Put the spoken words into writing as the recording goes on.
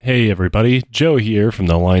Hey everybody, Joe here from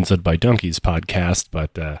the Lines Led by Donkeys podcast,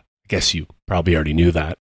 but I guess you probably already knew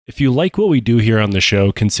that. If you like what we do here on the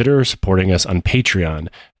show, consider supporting us on Patreon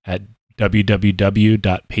at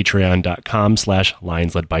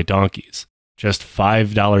www.patreon.com/linesledbydonkeys. Just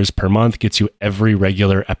 $5 per month gets you every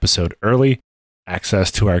regular episode early,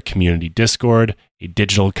 access to our community Discord, a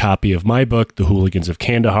digital copy of my book, The Hooligans of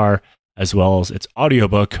Kandahar, as well as its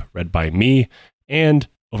audiobook read by me, and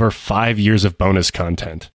over 5 years of bonus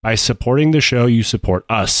content. By supporting the show, you support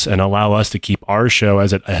us and allow us to keep our show,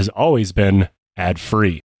 as it has always been,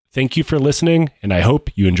 ad-free. Thank you for listening, and I hope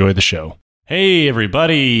you enjoy the show. Hey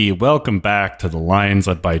everybody, welcome back to the Lines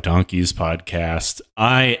Led by Donkeys podcast.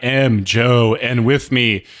 I am Joe, and with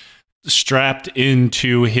me, strapped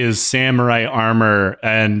into his samurai armor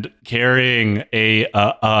and carrying a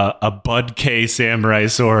Bud K samurai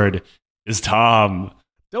sword, is Tom.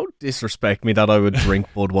 Don't disrespect me that I would drink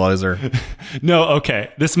Budweiser. No,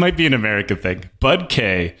 okay. This might be an American thing. Bud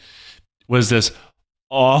K was this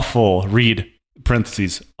awful read,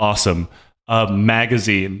 parentheses, awesome,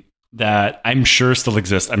 magazine that I'm sure still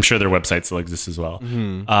exists. I'm sure their website still exists as well,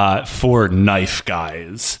 for knife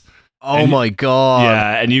guys. Oh my God.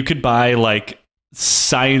 Yeah, and you could buy like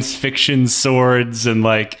science fiction swords and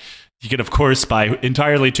like you could, of course, buy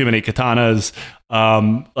entirely too many katanas.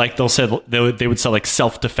 Like they would sell like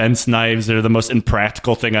self-defense knives. They're the most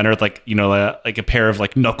impractical thing on earth. Like, you know, like a pair of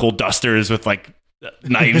like knuckle dusters with like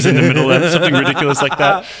knives in the middle of it, something ridiculous like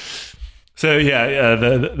that. So yeah,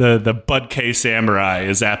 the Bud K samurai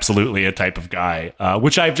is absolutely a type of guy,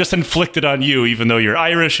 which I've just inflicted on you, even though you're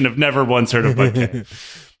Irish and have never once heard of Bud K.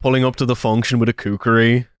 Pulling up to the function with a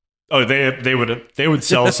kukri. Oh, they would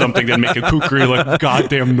sell something that make a kukri look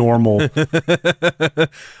goddamn normal.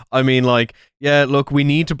 I mean, like, yeah, look, we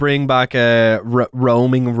need to bring back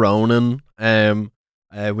roaming Ronin.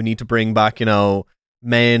 We need to bring back, you know,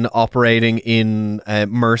 men operating in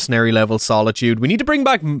mercenary level solitude. We need to bring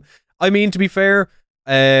back, I mean, to be fair,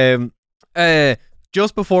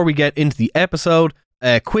 just before we get into the episode,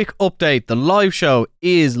 a quick update. The live show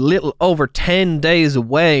is little over 10 days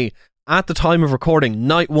away. At the time of recording,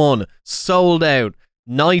 night 1 sold out.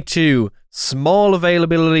 Night 2, small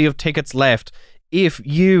availability of tickets left. If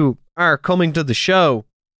you are coming to the show,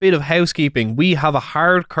 bit of housekeeping. We have a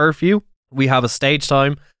hard curfew. We have a stage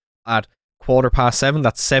time at 7:15.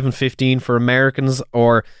 That's 7:15 for Americans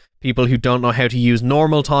or people who don't know how to use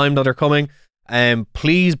normal time that are coming.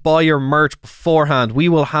 Please buy your merch beforehand. We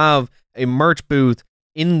will have a merch booth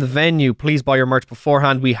in the venue. Please buy your merch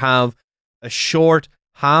beforehand. We have a short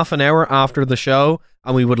half an hour after the show,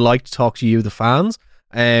 and we would like to talk to you, the fans,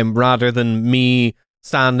 rather than me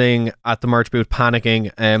standing at the merch booth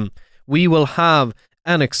panicking. We will have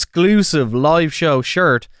an exclusive live show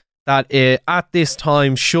shirt that at this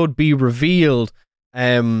time should be revealed.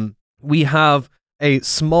 We have a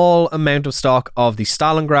small amount of stock of the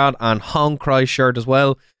Stalingrad and Honkai shirt as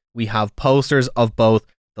well. We have posters of both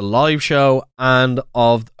the live show and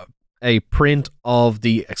of a print of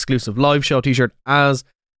the exclusive live show t-shirt as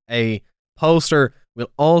a poster. We'll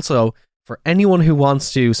also, for anyone who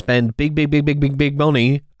wants to spend big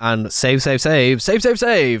money and save,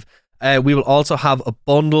 we will also have a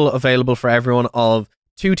bundle available for everyone of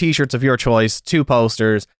 2 t-shirts of your choice, 2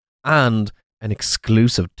 posters, and an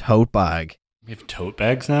exclusive tote bag. We have tote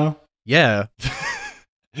bags now? Yeah.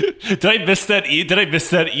 Did I miss that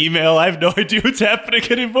email? I have no idea what's happening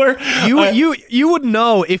anymore. You would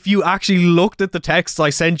know if you actually looked at the texts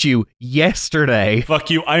I sent you yesterday. Fuck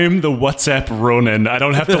you. I am the WhatsApp Ronin. I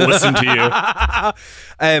don't have to listen to you.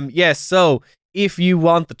 Yes, so if you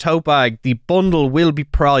want the tote bag, the bundle will be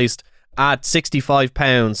priced at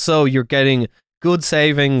 £65. So you're getting good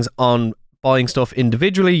savings on buying stuff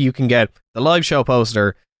individually. You can get the live show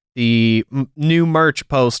poster, the new merch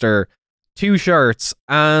poster, 2 shirts,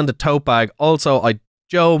 and a tote bag. Also,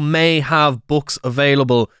 Joe may have books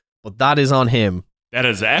available, but that is on him. That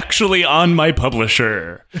is actually on my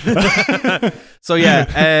publisher. So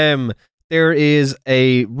yeah, there is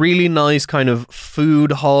a really nice kind of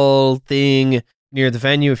food hall thing near the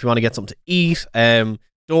venue if you want to get something to eat.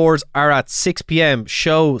 Doors are at 6 p.m.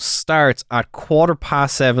 Show starts at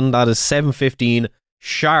 7:15. That is 7:15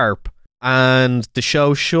 sharp. And the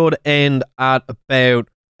show should end at about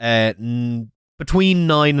between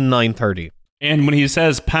 9 and 9:30. And when he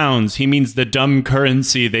says pounds, he means the dumb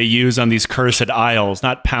currency they use on these cursed isles,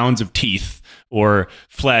 not pounds of teeth or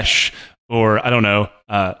flesh or, I don't know,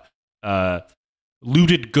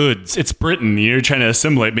 looted goods. It's Britain. You're trying to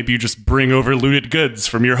assimilate. Maybe you just bring over looted goods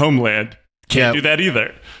from your homeland. Can't do that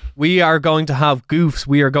either. We are going to have goofs.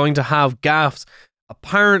 We are going to have gaffs.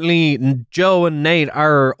 apparently Joe and Nate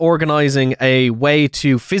are organizing a way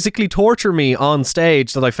to physically torture me on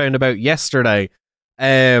stage that I found about yesterday.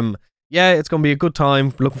 Yeah, it's going to be a good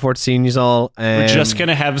time. Looking forward to seeing you all. We're just going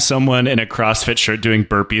to have someone in a CrossFit shirt doing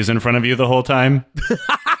burpees in front of you the whole time.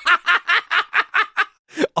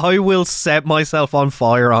 I will set myself on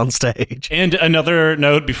fire on stage. And another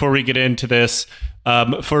note before we get into this,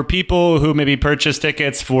 for people who maybe purchase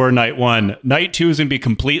tickets for night 1, night 2 is going to be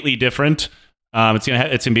completely different. It's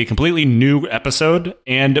gonna be a completely new episode,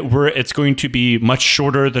 and it's going to be much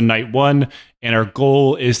shorter than night 1. And our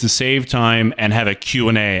goal is to save time and have a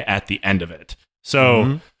Q&A at the end of it.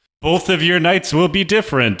 So both of your nights will be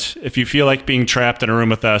different if you feel like being trapped in a room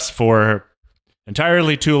with us for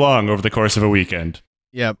entirely too long over the course of a weekend.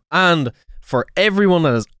 Yeah, and for everyone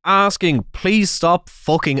that is asking, please stop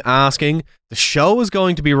fucking asking. The show is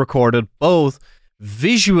going to be recorded both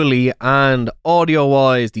visually and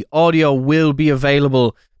audio-wise. The audio will be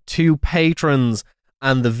available to patrons,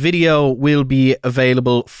 and the video will be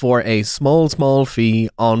available for a small fee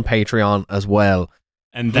on Patreon as well.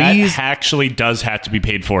 And that actually does have to be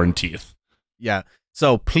paid for in teeth. Yeah,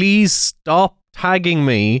 so please stop tagging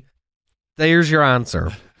me. There's your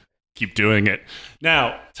answer. Keep doing it.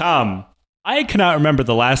 Now, Tom, I cannot remember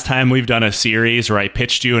the last time we've done a series where I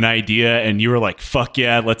pitched you an idea and you were like, fuck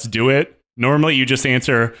yeah, let's do it. Normally you just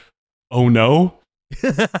answer, oh no.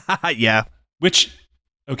 Yeah. Which,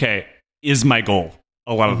 okay, is my goal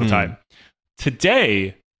a lot of the time.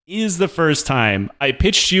 Today is the first time I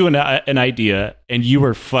pitched you an idea and you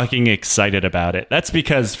were fucking excited about it. That's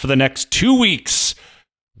because for the next 2 weeks,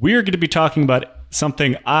 we're going to be talking about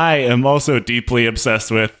something I am also deeply obsessed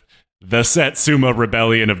with. The Satsuma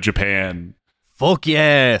Rebellion of Japan. Fuck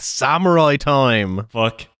yeah, samurai time.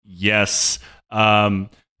 Fuck yes.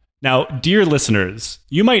 Now, dear listeners,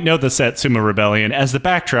 you might know the Satsuma Rebellion as the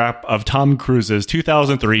backdrop of Tom Cruise's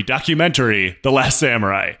 2003 documentary, The Last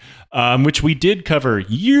Samurai, which we did cover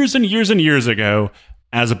years and years and years ago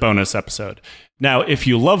as a bonus episode. Now, if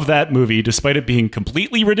you love that movie, despite it being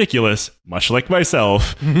completely ridiculous, much like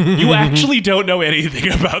myself, you actually don't know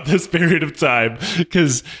anything about this period of time,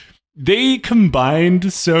 because they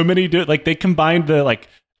combined so many, they combined the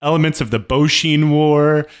elements of the Boshin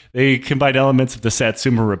War. They combined elements of the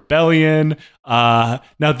Satsuma Rebellion. Now,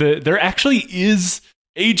 there actually is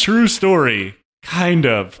a true story, kind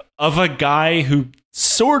of a guy who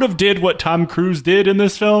sort of did what Tom Cruise did in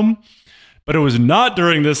this film, but it was not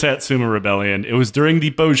during the Satsuma Rebellion. It was during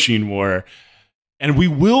the Boshin War, and we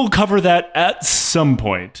will cover that at some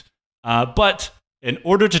point. But in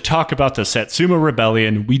order to talk about the Satsuma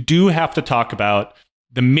Rebellion, we do have to talk about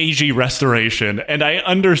the Meiji Restoration. And I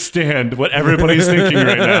understand what everybody's thinking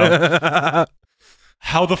right now.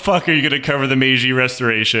 How the fuck are you going to cover the Meiji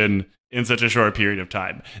Restoration in such a short period of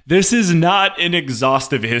time? This is not an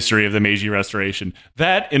exhaustive history of the Meiji Restoration.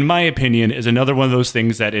 That, in my opinion, is another one of those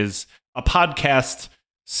things that is a podcast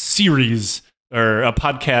series or a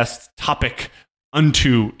podcast topic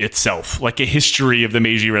unto itself, like a history of the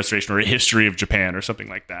Meiji Restoration or a history of Japan or something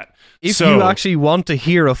like that. If you actually want to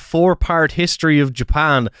hear a 4-part history of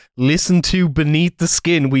Japan, listen to Beneath the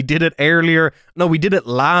Skin. We did it earlier. No, we did it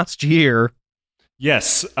last year.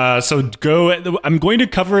 Yes. So I'm going to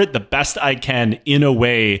cover it the best I can in a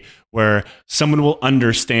way where someone will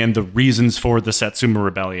understand the reasons for the Satsuma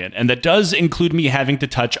Rebellion. And that does include me having to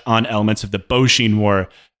touch on elements of the Boshin War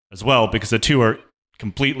as well, because the two are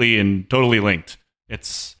completely and totally linked.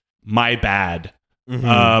 It's my bad.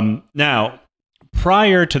 Now,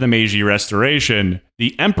 prior to the Meiji Restoration,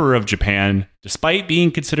 the Emperor of Japan, despite being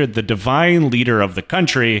considered the divine leader of the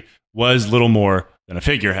country, was little more than a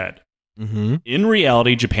figurehead. In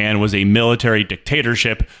reality, Japan was a military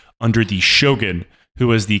dictatorship under the shogun, who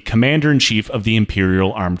was the commander-in-chief of the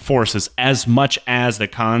imperial armed forces, as much as the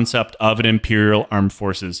concept of an imperial armed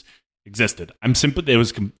forces existed. It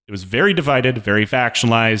was very divided, very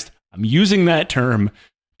factionalized. I'm using that term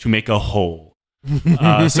to make a whole.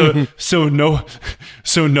 So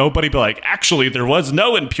nobody be like, actually, there was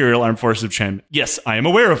no Imperial Armed Forces of Japan. Yes, I am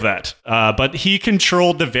aware of that. But he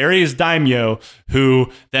controlled the various daimyo, who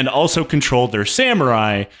then also controlled their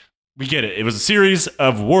samurai. We get it. It was a series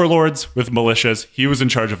of warlords with militias. He was in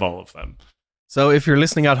charge of all of them. So if you're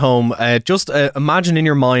listening at home, just imagine in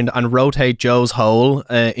your mind and rotate Joe's hole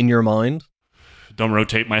in your mind. Don't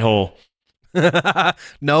rotate my hole.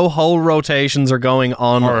 No whole rotations are going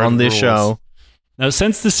on this show. Now,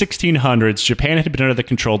 since the 1600s, Japan had been under the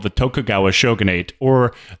control of the Tokugawa shogunate,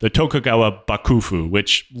 or the Tokugawa bakufu,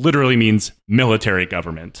 which literally means military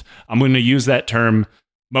government. I'm going to use that term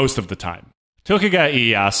most of the time. Tokugawa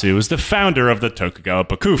Ieyasu is the founder of the Tokugawa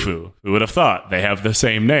Bakufu. Who would have thought? They have the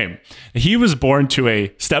same name. He was born to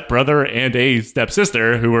a stepbrother and a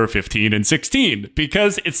stepsister who were 15 and 16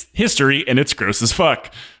 because it's history and it's gross as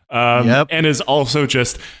fuck. And is also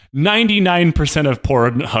just 99% of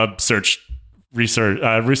Pornhub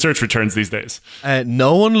research returns these days.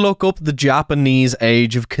 No one look up the Japanese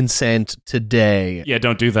age of consent today. Yeah,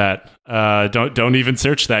 don't do that. Don't even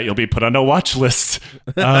search that. You'll be put on a watch list.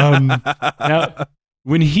 Now,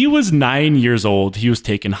 when he was 9 years old, he was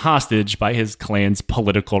taken hostage by his clan's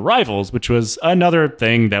political rivals, which was another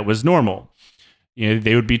thing that was normal. You know,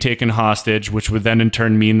 they would be taken hostage, which would then in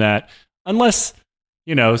turn mean that unless,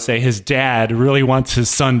 you know, say his dad really wants his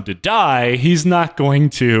son to die, he's not going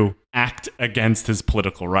to act against his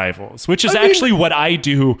political rivals, which is actually what I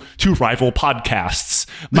do to rival podcasts.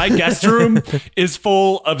 My guest room is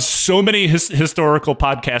full of so many historical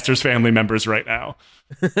podcasters' family members right now.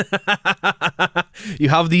 You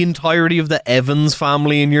have the entirety of the Evans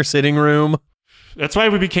family in your sitting room. That's why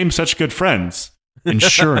we became such good friends.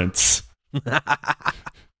 Insurance.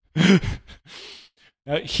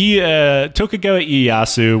 Tokugawa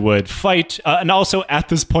Ieyasu would fight, and also at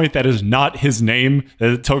this point, that is not his name.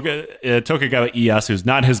 Tokugawa Ieyasu is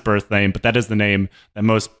not his birth name, but that is the name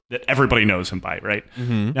that everybody knows him by, right?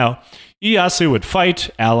 Mm-hmm. Now, Ieyasu would fight,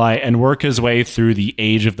 ally, and work his way through the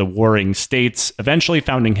age of the warring states, eventually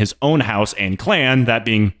founding his own house and clan, that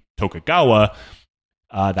being Tokugawa,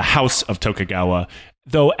 the House of Tokugawa.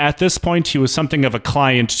 Though at this point, he was something of a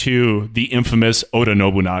client to the infamous Oda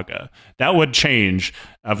Nobunaga. That would change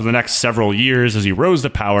over the next several years as he rose to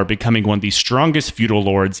power, becoming one of the strongest feudal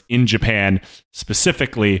lords in Japan,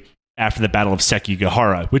 specifically after the Battle of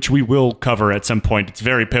Sekigahara, which we will cover at some point. It's a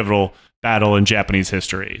very pivotal battle in Japanese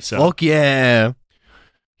history. So, fuck yeah.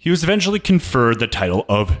 He was eventually conferred the title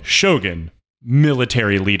of Shogun,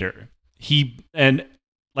 military leader. And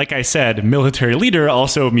like I said, military leader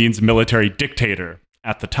also means military dictator.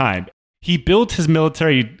 At the time, he built his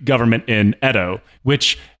military government in Edo,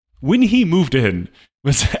 which, when he moved in,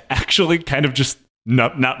 was actually kind of just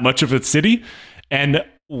not much of a city. And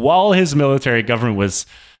while his military government was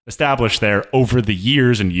established there over the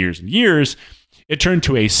years and years and years, it turned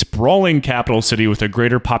to a sprawling capital city with a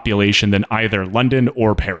greater population than either London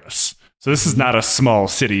or Paris. So this is not a small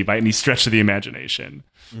city by any stretch of the imagination.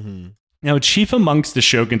 Mm-hmm. Now, chief amongst the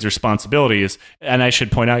shogun's responsibilities, and I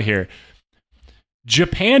should point out here,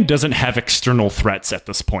 Japan doesn't have external threats at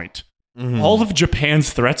this point. Mm-hmm. All of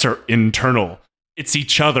Japan's threats are internal. It's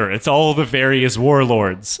each other. It's all the various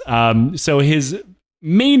warlords. So his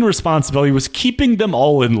main responsibility was keeping them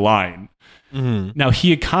all in line. Mm-hmm. Now,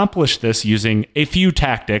 he accomplished this using a few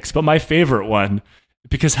tactics, but my favorite one,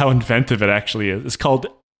 because how inventive it actually is called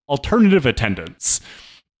alternative attendance.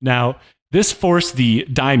 Now, this forced the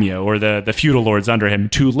daimyo, or the feudal lords under him,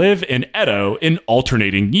 to live in Edo in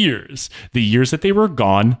alternating years. The years that they were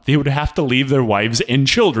gone, they would have to leave their wives and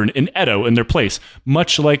children in Edo in their place,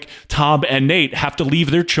 much like Tom and Nate have to leave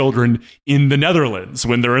their children in the Netherlands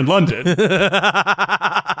when they're in London.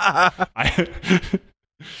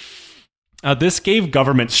 This gave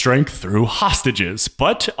government strength through hostages,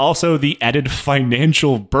 but also the added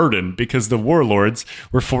financial burden because the warlords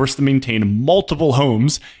were forced to maintain multiple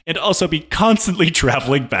homes and also be constantly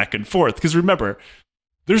traveling back and forth. Because remember,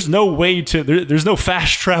 there's no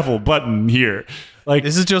fast travel button here. Like,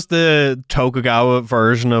 this is just the Tokugawa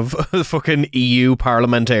version of fucking EU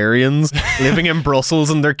parliamentarians living in Brussels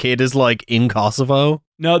and their kid is like in Kosovo.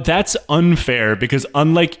 No, that's unfair because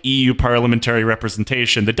unlike EU parliamentary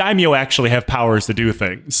representation, the daimyo actually have powers to do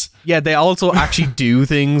things. Yeah, they also actually do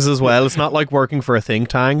things as well. It's not like working for a think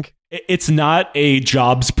tank. It's not a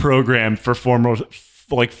jobs program for formal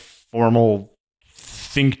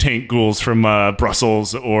think tank ghouls from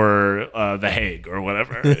Brussels or The Hague or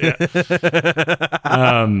whatever. Yeah.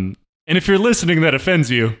 And if you're listening that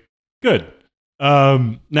offends you, good.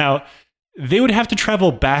 Now, they would have to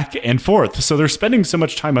travel back and forth, so they're spending so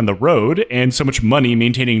much time on the road and so much money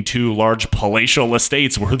maintaining two large palatial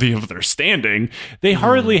estates worthy of their standing, they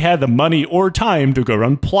hardly had the money or time to go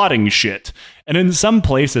around plotting shit. And in some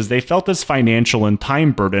places, they felt this financial and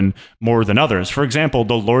time burden more than others. For example,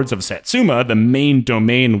 the Lords of Satsuma, the main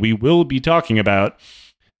domain we will be talking about,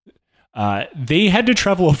 they had to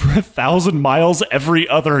travel over 1,000 miles every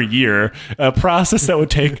other year, a process that would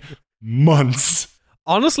take months.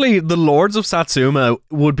 Honestly, the Lords of Satsuma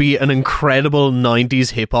would be an incredible 90s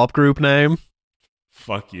hip-hop group name.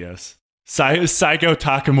 Fuck yes. Saigo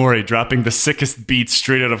Takamori dropping the sickest beats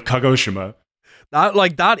straight out of Kagoshima.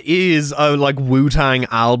 That is a Wu-Tang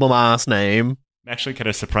album-ass name. I'm actually kind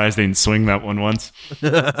of surprised they didn't swing that one once.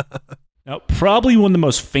 Now, probably one of the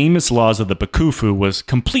most famous laws of the Bakufu was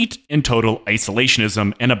complete and total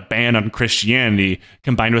isolationism and a ban on Christianity,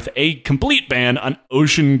 combined with a complete ban on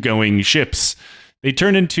ocean-going ships. They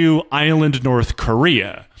turned into island North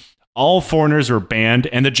Korea. All foreigners were banned,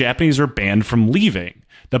 and the Japanese were banned from leaving.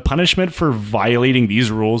 The punishment for violating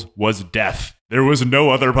these rules was death. There was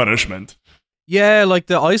no other punishment. Yeah, like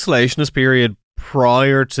the isolationist period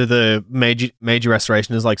prior to the Meiji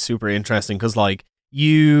Restoration is like super interesting because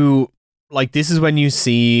this is when you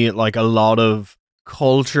see like a lot of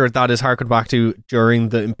culture that is harkened back to during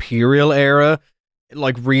the imperial era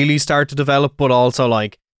like really start to develop, but also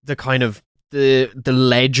like the kind of the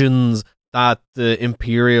legends that the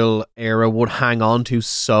imperial era would hang on to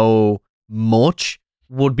so much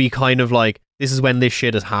would be kind of like, this is when this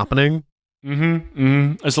shit is happening.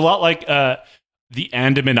 It's a lot like the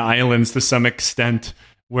Andaman Islands to some extent,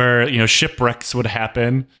 where shipwrecks would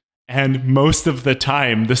happen. And most of the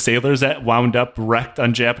time, the sailors that wound up wrecked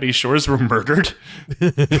on Japanese shores were murdered.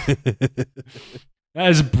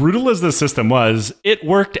 As brutal as the system was, it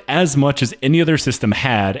worked as much as any other system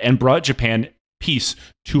had and brought Japan peace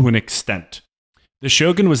to an extent. The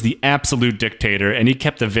shogun was the absolute dictator, and he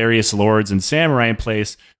kept the various lords and samurai in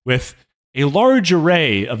place with a large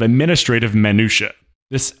array of administrative minutiae.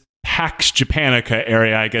 This Pax Japonica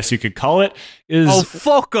area, I guess you could call it, is... Oh,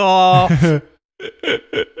 fuck off!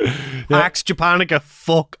 Pax Japonica,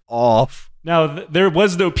 fuck off. Now, there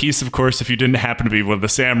was no peace, of course, if you didn't happen to be one of the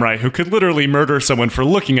samurai who could literally murder someone for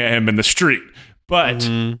looking at him in the street. But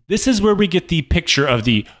this is where we get the picture of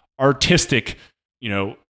the artistic,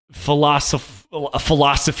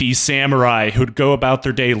 philosophy samurai who'd go about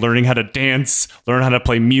their day learning how to dance, learn how to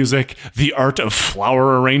play music, the art of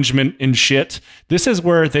flower arrangement and shit. This is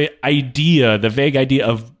where the vague idea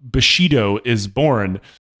of Bushido is born,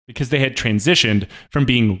 because they had transitioned from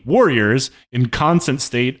being warriors in constant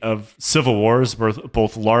state of civil wars,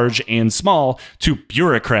 both large and small, to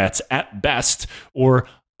bureaucrats at best, or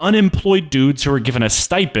unemployed dudes who were given a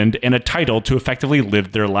stipend and a title to effectively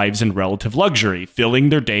live their lives in relative luxury, filling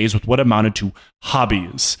their days with what amounted to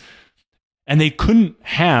hobbies. And they couldn't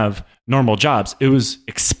have normal jobs. It was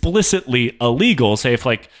explicitly illegal, say if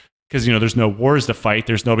because there's no wars to fight,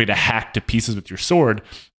 there's nobody to hack to pieces with your sword.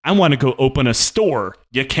 I want to go open a store.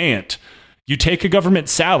 You can't. You take a government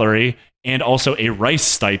salary and also a rice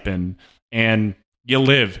stipend, and you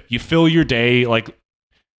live. You fill your day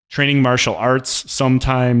training martial arts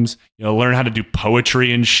sometimes, learn how to do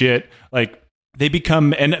poetry and shit. They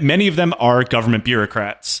become, and many of them are government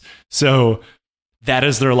bureaucrats. So that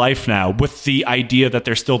is their life now, with the idea that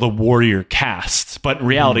they're still the warrior caste. But in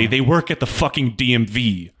reality, they work at the fucking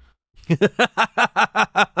DMV.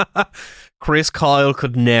 Chris Kyle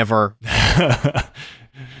could never.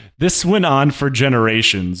 This went on for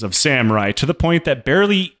generations of samurai, to the point that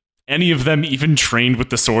barely any of them even trained with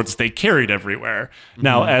the swords they carried everywhere.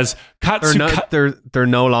 Now, as they're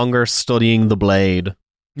no longer studying the blade.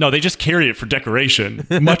 No, they just carry it for decoration,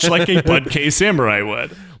 much like a Budkei samurai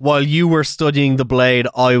would. While you were studying the blade,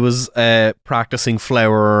 I was practicing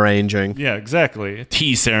flower arranging. Yeah, exactly.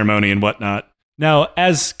 Tea ceremony and whatnot. Now,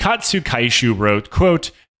 as Katsu Kaishu wrote, quote,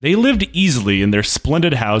 "They lived easily in their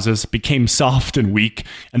splendid houses, became soft and weak,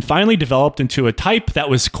 and finally developed into a type that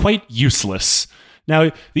was quite useless." Now,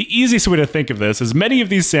 the easiest way to think of this is many of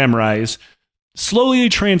these samurais slowly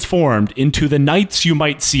transformed into the knights you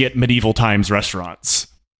might see at medieval times restaurants.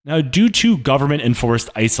 Now, due to government-enforced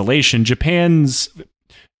isolation, Japan's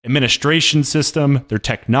administration system, their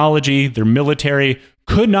technology, their military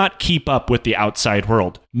could not keep up with the outside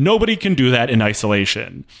world. Nobody can do that in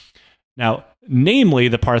isolation. Now, namely,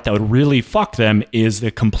 the part that would really fuck them is the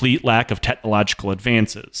complete lack of technological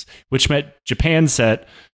advances, which meant Japan set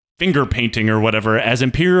finger painting or whatever as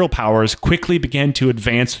imperial powers quickly began to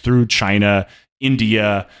advance through China,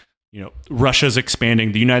 India. Russia's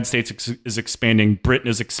expanding, the United States is expanding, Britain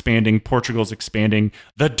is expanding, Portugal's expanding,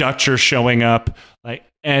 the Dutch are showing up.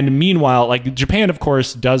 And meanwhile, Japan, of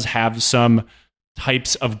course, does have some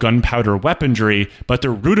types of gunpowder weaponry, but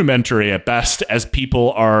they're rudimentary at best, as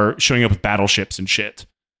people are showing up with battleships and shit.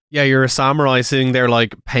 Yeah, you're a samurai sitting there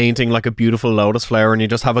painting a beautiful lotus flower, and you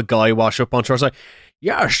just have a guy wash up on shore and say,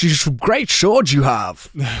 "Yes, these are some great swords you have.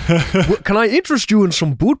 Can I interest you in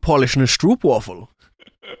some boot polish and a stroopwafel?"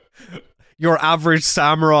 Your average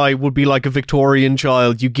samurai would be like a Victorian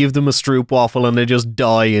child. You give them a stroopwafel and they just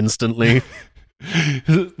die instantly.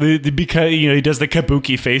 Because he does the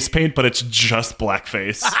Kabuki face paint, but it's just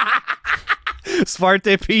blackface.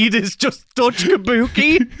 Svarte Pete is just Dutch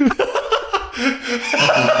Kabuki.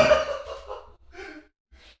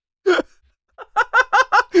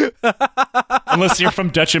 Unless you're from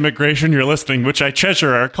Dutch immigration, you're listening, which I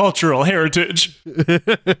treasure our cultural heritage.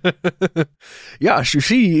 Yeah, you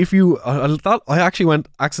see, if you, I thought I actually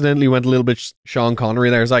accidentally went a little bit Sean Connery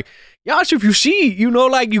there. It's like, yeah, so if you see, you know,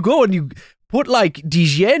 like you go and you put like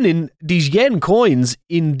these yen coins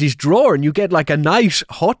in this drawer and you get like a nice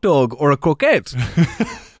hot dog or a croquette.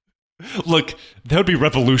 Look, that would be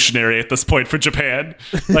revolutionary at this point for Japan.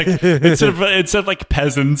 Like instead of like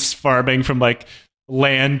peasants farming from like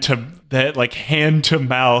land to that, like hand to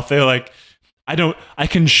mouth, they're like, I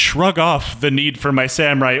can shrug off the need for my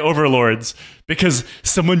samurai overlords because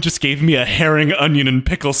someone just gave me a herring, onion, and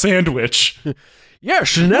pickle sandwich.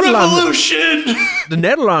 Yes, the Netherlands. Revolution! The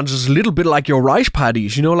Netherlands is a little bit like your rice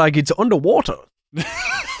paddies, you know, like it's underwater.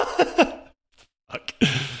 Fuck.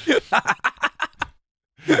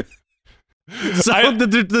 So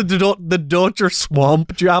the Dutch are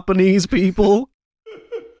swamp Japanese people.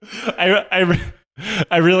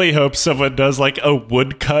 I really hope someone does like a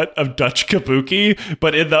woodcut of Dutch Kabuki,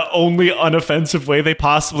 but in the only unoffensive way they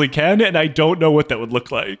possibly can, and I don't know what that would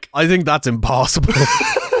look like. I think that's impossible.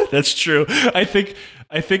 That's true. I think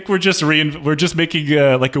we're just making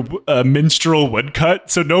like a minstrel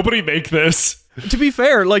woodcut, so nobody make this. To be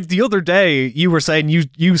fair, like the other day, you were saying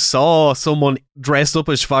you saw someone dressed up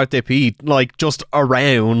as Zwarte Piet, like just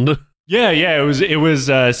around. Yeah, it was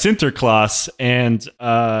Sinterklaas, and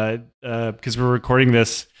because we're recording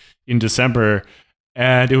this in December,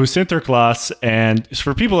 and it was Sinterklaas, and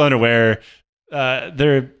for people unaware,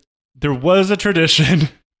 there was a tradition.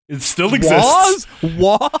 It still exists.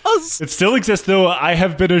 Was? It still exists, though I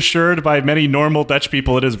have been assured by many normal Dutch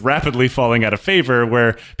people it is rapidly falling out of favor,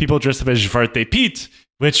 where people dress up as Zwarte Piet,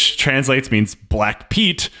 which translates means Black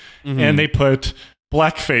Pete, and they put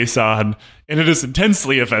blackface on, and it is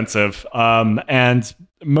intensely offensive. And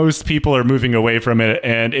most people are moving away from it,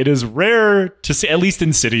 and it is rare to see, at least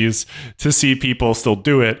in cities, to see people still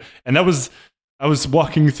do it. And I was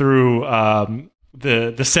walking through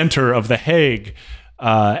the center of The Hague,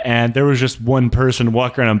 and there was just one person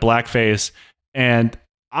walking around in blackface, and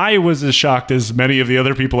I was as shocked as many of the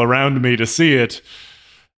other people around me to see it.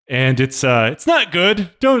 And it's not good.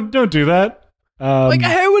 Don't do that. Like,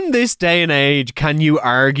 how in this day and age can you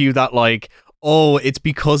argue that, like, oh, it's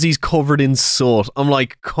because he's covered in soot? I'm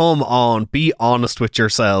like, come on, be honest with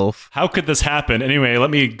yourself. How could this happen? Anyway, let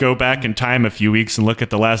me go back in time a few weeks and look at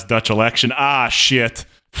the last Dutch election. Ah, shit.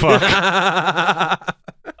 Fuck.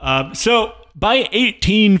 So, by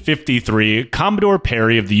 1853, Commodore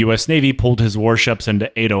Perry of the U.S. Navy pulled his warships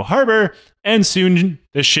into Edo Harbor, and soon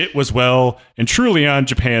the shit was well and truly on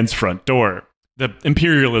Japan's front door. The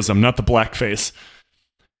imperialism, not the blackface.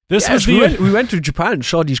 We went to Japan and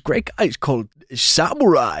saw these great guys called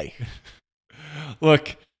samurai.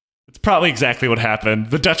 Look, it's probably exactly what happened.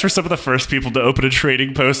 The Dutch were some of the first people to open a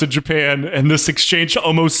trading post in Japan, and this exchange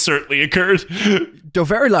almost certainly occurred. They're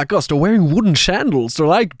very like us. They're wearing wooden sandals. They're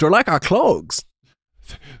like our clogs.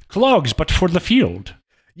 Clogs, but for the field.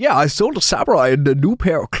 Yeah, I sold a samurai a new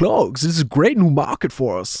pair of clogs. This is a great new market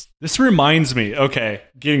for us. This reminds me, okay,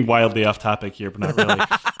 getting wildly off topic here, but not really.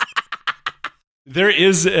 There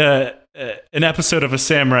is an episode of a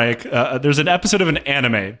samurai, there's an episode of an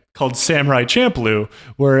anime called Samurai Champloo,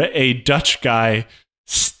 where a Dutch guy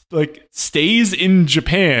stays in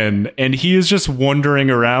Japan, and he is just wandering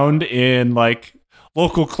around in like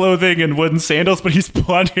local clothing and wooden sandals, but he's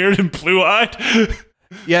blonde-haired and blue-eyed.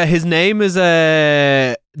 Yeah, his name is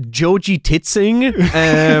Joji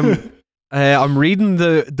Titsing. I'm reading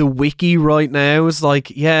the wiki right now. It's like,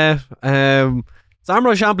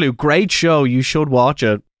 Samurai Champloo, great show. You should watch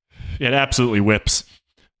it. It absolutely whips.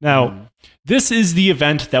 Now, this is the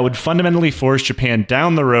event that would fundamentally force Japan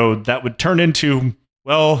down the road that would turn into,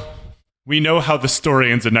 well, we know how the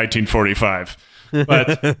story ends in 1945.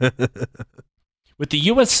 But with the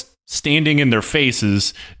U.S. standing in their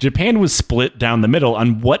faces, Japan was split down the middle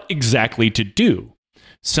on what exactly to do.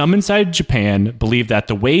 Some inside Japan believed that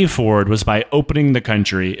the way forward was by opening the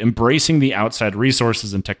country, embracing the outside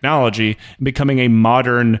resources and technology, and becoming a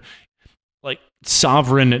modern,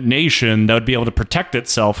 sovereign nation that would be able to protect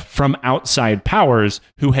itself from outside powers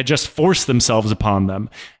who had just forced themselves upon them,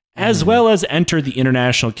 as well as enter the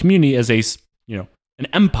international community as an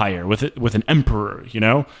empire with an emperor,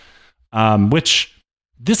 which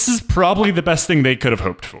this is probably the best thing they could have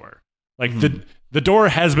hoped for. The door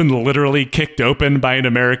has been literally kicked open by an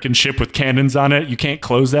American ship with cannons on it. You can't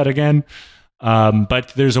close that again.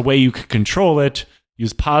 But there's a way you can control it,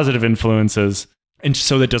 use positive influences, and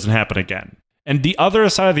so that doesn't happen again. And the other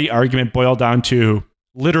side of the argument boiled down to,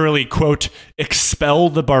 literally, quote, expel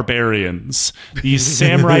the barbarians. The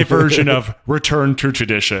samurai version of return to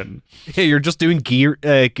tradition. Yeah, you're just doing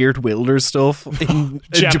Geert Wilders stuff in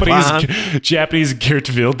Japan. Japanese Geert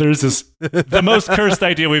Wilders is the most cursed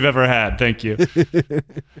idea we've ever had. Thank you.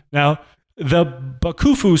 Now, the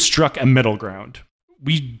Bakufu struck a middle ground.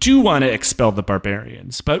 We do want to expel the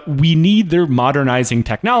barbarians, but we need their modernizing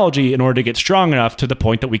technology in order to get strong enough to the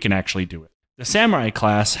point that we can actually do it. The samurai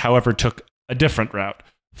class, however, took a different route.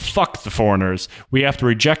 Fuck the foreigners. We have to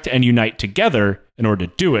reject and unite together in order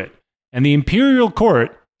to do it. And the imperial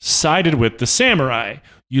court sided with the samurai,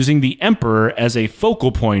 using the emperor as a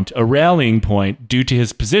focal point, a rallying point, due to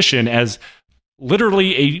his position as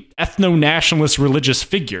literally a ethno-nationalist religious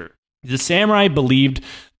figure. The samurai believed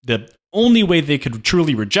the only way they could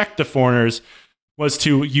truly reject the foreigners was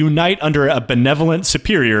to unite under a benevolent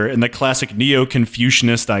superior in the classic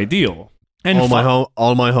neo-Confucianist ideal. And all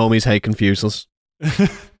my homies hate Confucius.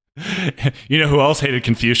 You know who else hated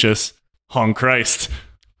Confucius? Hong Christ.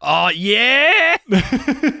 Oh, yeah!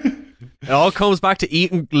 It all comes back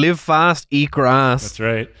to live fast, eat grass. That's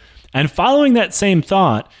right. And following that same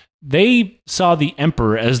thought, they saw the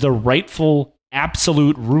emperor as the rightful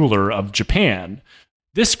absolute ruler of Japan.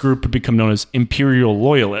 This group would become known as imperial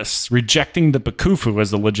loyalists, rejecting the Bakufu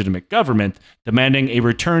as the legitimate government, demanding a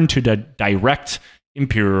return to the direct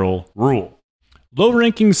imperial rule.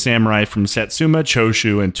 Low-ranking samurai from Satsuma,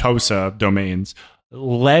 Choshu, and Tosa domains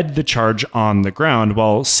led the charge on the ground,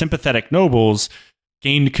 while sympathetic nobles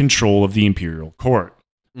gained control of the imperial court.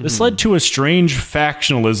 This led to a strange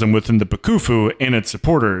factionalism within the Bakufu and its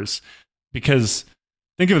supporters, because,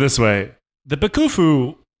 think of it this way, the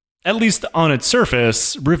Bakufu, at least on its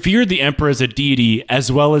surface, revered the emperor as a deity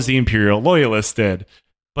as well as the imperial loyalists did,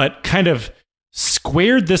 but kind of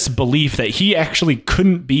squared this belief that he actually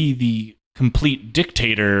couldn't be the complete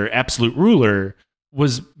dictator, absolute ruler,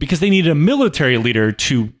 was because they needed a military leader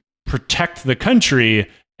to protect the country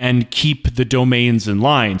and keep the domains in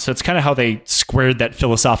line. So that's kind of how they squared that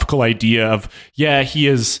philosophical idea of, yeah, he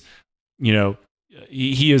is, you know,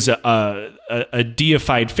 he is a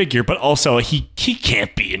deified figure, but also he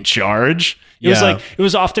can't be in charge. It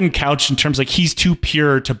was often couched in terms like he's too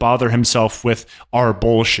pure to bother himself with our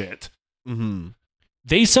bullshit. Mm-hmm.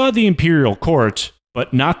 They saw the imperial court,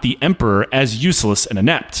 but not the emperor, as useless and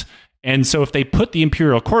inept. And so if they put the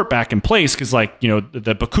imperial court back in place, because like, you know,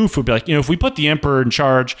 the Bakufu would be like, you know, if we put the emperor in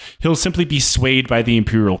charge, he'll simply be swayed by the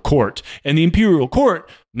imperial court. And the imperial court,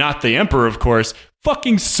 not the emperor, of course,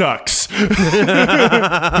 fucking sucks.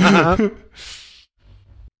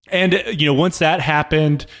 And, you know, once that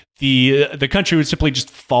happened, the country would simply just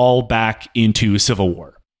fall back into civil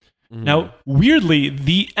war. Mm. Now, weirdly,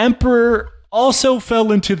 the emperor also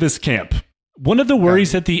fell into this camp. One of the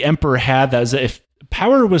worries that the emperor had was that if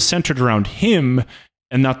power was centered around him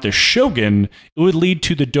and not the shogun, it would lead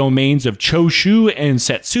to the domains of Choshu and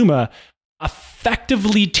Satsuma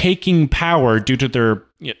effectively taking power due to their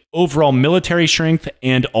overall military strength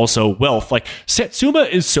and also wealth. Like, Satsuma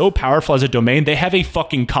is so powerful as a domain, they have a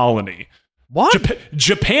fucking colony. What?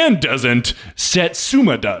 Japan doesn't.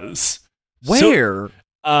 Satsuma does. Where?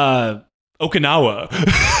 So, Okinawa.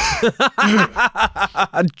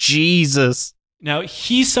 Jesus. Now,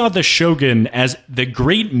 he saw the shogun as the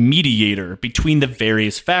great mediator between the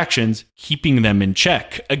various factions, keeping them in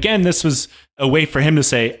check. Again, this was a way for him to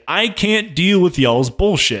say, I can't deal with y'all's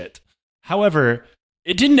bullshit. However,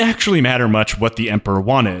 it didn't actually matter much what the emperor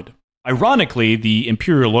wanted. Ironically, the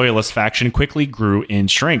imperial loyalist faction quickly grew in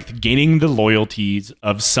strength, gaining the loyalties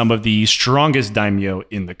of some of the strongest daimyo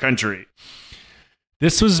in the country.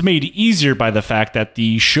 This was made easier by the fact that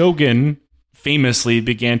the shogun famously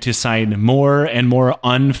began to sign more and more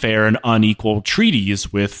unfair and unequal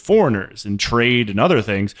treaties with foreigners and trade and other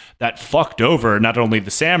things that fucked over not only the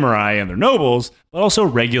samurai and their nobles, but also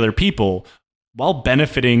regular people, while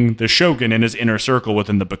benefiting the shogun and his inner circle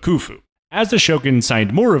within the Bakufu. As the shogun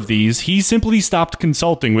signed more of these, he simply stopped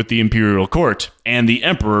consulting with the imperial court and the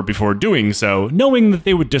emperor before doing so, knowing that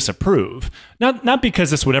they would disapprove. Not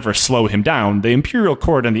because this would ever slow him down. The imperial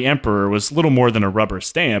court and the emperor was little more than a rubber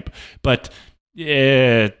stamp, but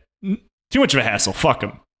too much of a hassle. Fuck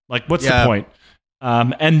him. Like, what's the point?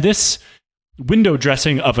 And this window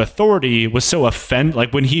dressing of authority was so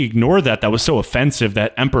like when he ignored that was so offensive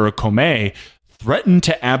that Emperor Komei threatened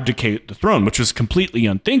to abdicate the throne, which was completely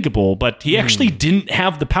unthinkable, but he actually didn't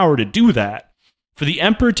have the power to do that. For the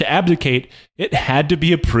emperor to abdicate, it had to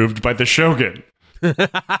be approved by the shogun.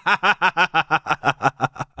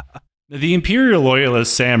 The imperial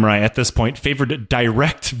loyalist samurai at this point favored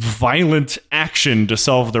direct, violent action to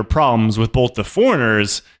solve their problems with both the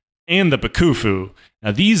foreigners and the Bakufu.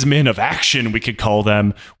 Now, these men of action, we could call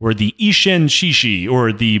them, were the Isshin Shishi,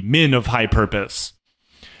 or the men of high purpose.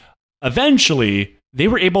 Eventually, they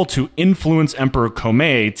were able to influence Emperor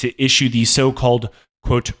Komei to issue the so-called,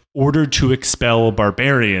 quote, order to expel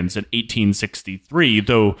barbarians in 1863,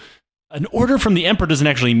 though an order from the emperor doesn't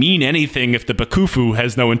actually mean anything if the Bakufu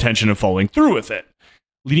has no intention of following through with it,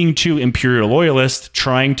 leading to imperial loyalists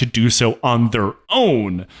trying to do so on their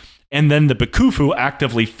own, and then the Bakufu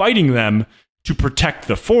actively fighting them to protect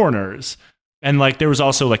the foreigners. And like there was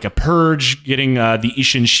also like a purge getting the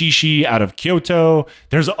Isshin Shishi out of Kyoto.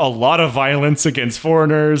 There's a lot of violence against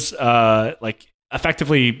foreigners. Like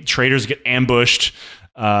effectively traders get ambushed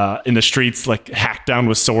in the streets, like hacked down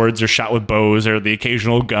with swords or shot with bows or the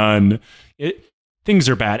occasional gun. Things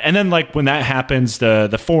are bad. And then like when that happens,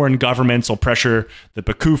 the foreign governments will pressure the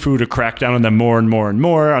Bakufu to crack down on them more and more and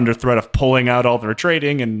more under threat of pulling out all their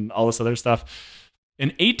trading and all this other stuff. In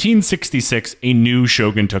 1866, a new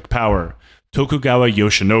shogun took power, Tokugawa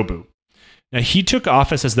Yoshinobu. Now, he took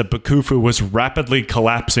office as the Bakufu was rapidly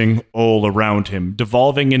collapsing all around him,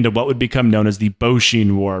 devolving into what would become known as the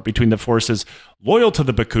Boshin War between the forces loyal to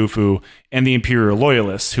the Bakufu and the imperial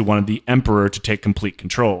loyalists who wanted the emperor to take complete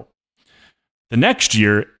control. The next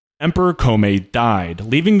year, Emperor Komei died,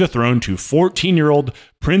 leaving the throne to 14-year-old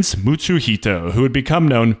Prince Mutsuhito, who would become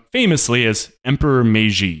known famously as Emperor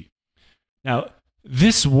Meiji. Now,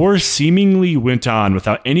 this war seemingly went on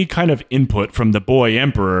without any kind of input from the boy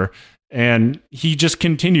emperor, and he just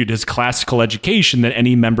continued his classical education that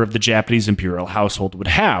any member of the Japanese imperial household would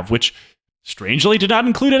have, which strangely did not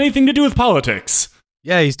include anything to do with politics.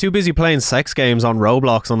 Yeah, he's too busy playing sex games on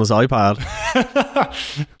Roblox on his iPad.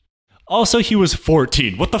 Also, he was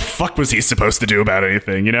 14. What the fuck was he supposed to do about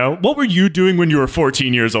anything, you know? What were you doing when you were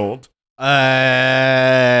 14 years old? Not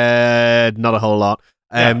a whole lot.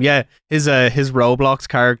 Yeah, his Roblox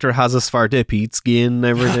character has a Svarte Pete skin and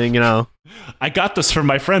everything, you know. I got this from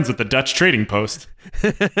my friends at the Dutch Trading Post.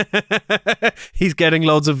 He's getting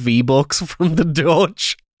loads of V-Bucks from the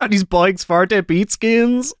Dutch, and he's buying Svarte Pete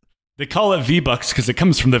skins. They call it V-Bucks because it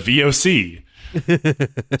comes from the VOC.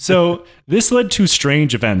 So this led to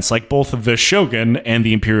strange events like both of the shogun and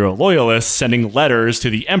the imperial loyalists sending letters to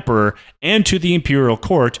the emperor and to the imperial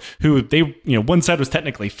court, who they, one side was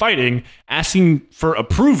technically fighting, asking for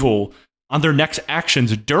approval on their next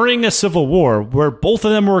actions during a civil war where both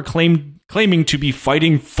of them were claiming to be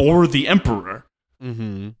fighting for the emperor.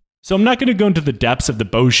 Mm-hmm. So I'm not going to go into the depths of the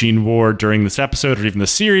Boshin War during this episode or even the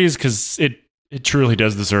series because it truly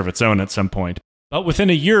does deserve its own at some point. But within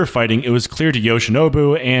a year of fighting, it was clear to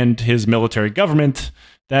Yoshinobu and his military government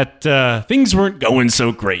that things weren't going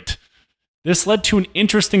so great. This led to an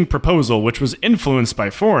interesting proposal which was influenced by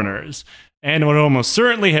foreigners, and would almost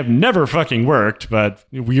certainly have never fucking worked, but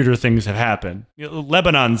weirder things have happened.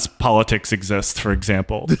 Lebanon's politics exists, for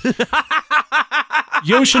example.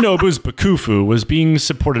 Yoshinobu's Bakufu was being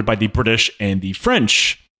supported by the British and the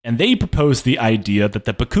French, and they proposed the idea that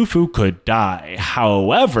the Bakufu could die.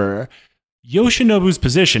 However, Yoshinobu's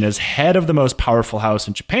position as head of the most powerful house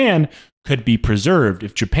in Japan could be preserved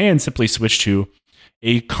if Japan simply switched to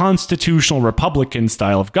a constitutional republican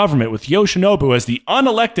style of government with Yoshinobu as the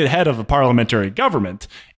unelected head of a parliamentary government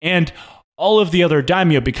and all of the other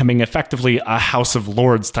daimyo becoming effectively a House of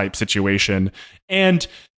Lords type situation and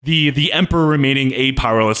the emperor remaining a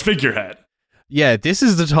powerless figurehead. Yeah, this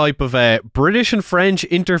is the type of British and French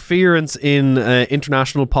interference in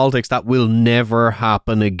international politics that will never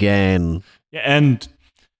happen again. Yeah, and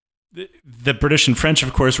the British and French,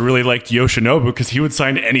 of course, really liked Yoshinobu because he would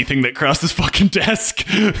sign anything that crossed his fucking desk.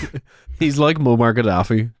 He's like Muammar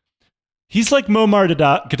Gaddafi. He's like Muammar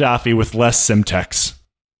Gaddafi with less Simtex.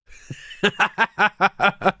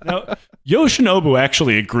 Now, Yoshinobu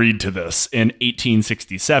actually agreed to this in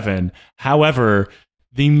 1867. However,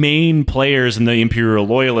 the main players in the Imperial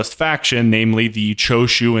Loyalist faction, namely the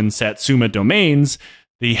Choshu and Satsuma domains,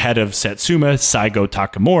 the head of Satsuma, Saigo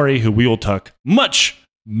Takamori, who we will talk much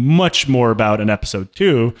more about in episode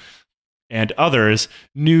 2, and others,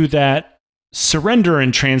 knew that surrender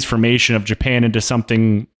and transformation of Japan into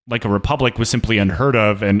something like a republic was simply unheard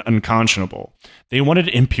of and unconscionable. They wanted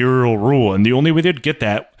imperial rule, and the only way they'd get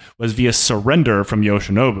that was via surrender from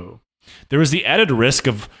Yoshinobu. There was the added risk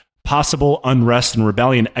of possible unrest and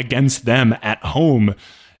rebellion against them at home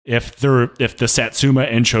if the Satsuma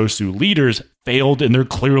and Chosu leaders failed in their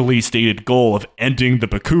clearly stated goal of ending the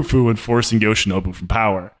Bakufu and forcing Yoshinobu from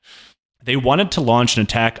power. They wanted to launch an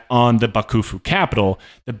attack on the Bakufu capital,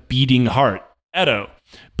 the beating heart, Edo.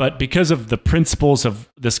 But because of the principles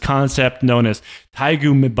of this concept known as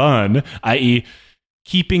Taigu Mibun, i.e.,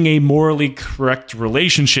 keeping a morally correct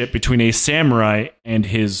relationship between a samurai and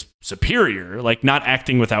his superior, like not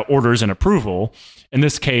acting without orders and approval. In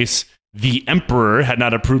this case, the emperor had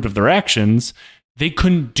not approved of their actions. They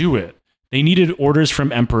couldn't do it. They needed orders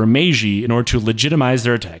from Emperor Meiji in order to legitimize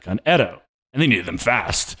their attack on Edo. And they needed them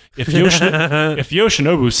fast. If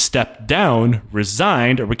Yoshinobu stepped down,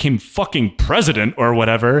 resigned, or became fucking president or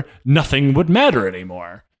whatever, nothing would matter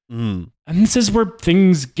anymore. And this is where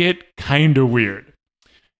things get kind of weird.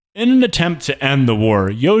 In an attempt to end the war,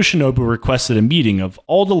 Yoshinobu requested a meeting of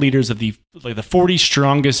all the leaders of the 40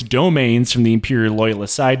 strongest domains from the Imperial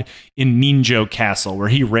Loyalist side in Ninjo Castle, where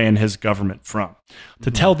he ran his government from,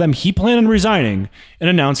 to tell them he planned on resigning and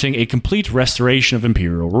announcing a complete restoration of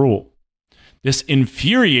imperial rule. This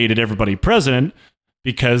infuriated everybody present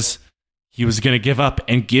because he was going to give up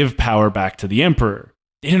and give power back to the emperor.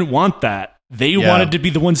 They didn't want that. They wanted to be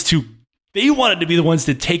the ones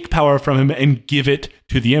to take power from him and give it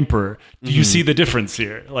to the emperor. Do you see the difference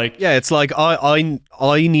here? It's like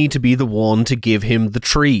I need to be the one to give him the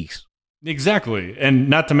treat. Exactly. And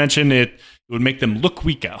not to mention it would make them look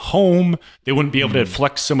weak at home. They wouldn't be able to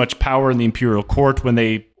flex so much power in the imperial court when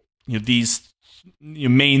they, these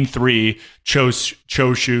main three,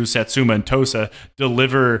 Choshu, Satsuma, and Tosa,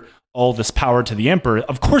 deliver all this power to the emperor.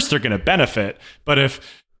 Of course they're going to benefit. But if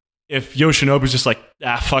Yoshinobu's just like,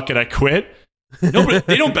 fuck it, I quit, they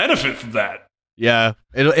don't benefit from that. Yeah,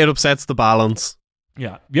 it upsets the balance.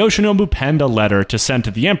 Yeah. Yoshinobu penned a letter to send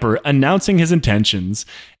to the emperor announcing his intentions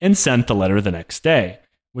and sent the letter the next day,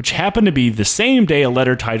 which happened to be the same day a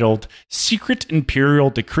letter titled Secret Imperial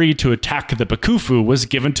Decree to Attack the Bakufu was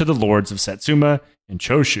given to the lords of Satsuma and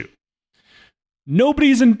Choshu.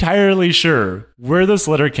 Nobody's entirely sure where this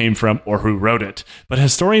letter came from or who wrote it, but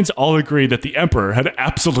historians all agree that the emperor had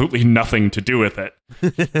absolutely nothing to do with it.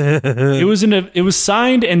 It was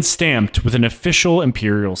signed and stamped with an official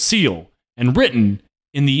imperial seal and written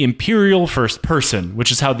in the imperial first person,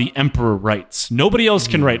 which is how the emperor writes. Nobody else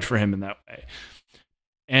can write for him in that way.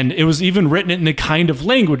 And it was even written in a kind of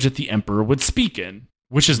language that the emperor would speak in,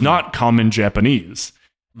 which is not common Japanese.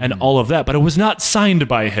 And all of that, but it was not signed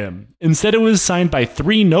by him. Instead, it was signed by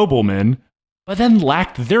 3 noblemen, but then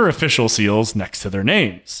lacked their official seals next to their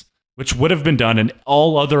names, which would have been done in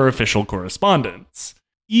all other official correspondence.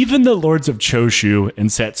 Even the lords of Choshu and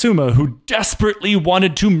Satsuma, who desperately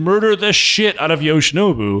wanted to murder the shit out of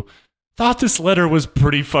Yoshinobu, thought this letter was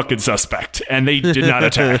pretty fucking suspect, and they did not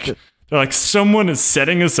attack. They're like, someone is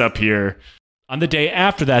setting us up here. On the day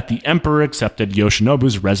after that, the emperor accepted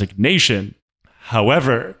Yoshinobu's resignation.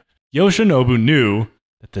 However, Yoshinobu knew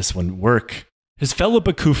that this wouldn't work. His fellow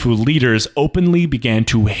Bakufu leaders openly began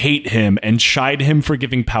to hate him and chide him for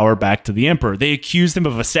giving power back to the emperor. They accused him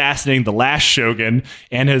of assassinating the last shogun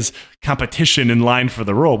and his competition in line for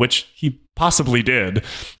the role, which he possibly did.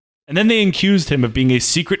 And then they accused him of being a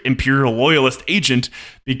secret imperial loyalist agent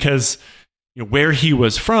because where he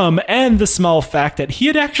was from, and the small fact that he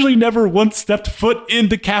had actually never once stepped foot in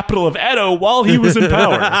the capital of Edo while he was in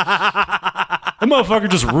power. The motherfucker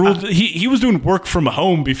just ruled. He was doing work from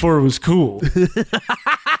home before it was cool.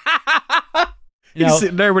 He's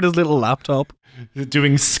sitting there with his little laptop,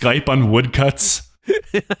 doing Skype on woodcuts.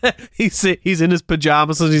 He's in his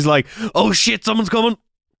pajamas and he's like, "Oh shit, someone's coming."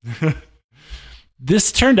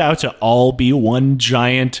 This turned out to all be one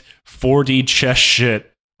giant 4D chess shit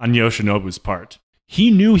on Yoshinobu's part. He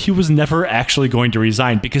knew he was never actually going to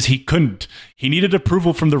resign because he couldn't. He needed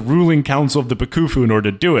approval from the ruling council of the Bakufu in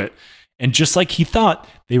order to do it. And just like he thought,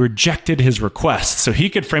 they rejected his request. So he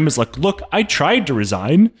could frame as like, look, I tried to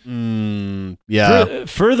resign.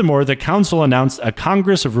 Furthermore, the council announced a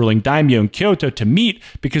congress of ruling daimyo in Kyoto to meet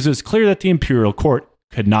because it was clear that the imperial court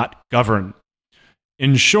could not govern.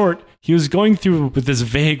 In short, he was going through with this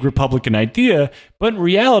vague Republican idea, but in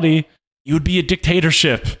reality, it would be a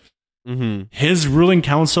dictatorship. His ruling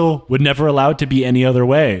council would never allow it to be any other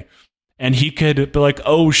way. And he could be like,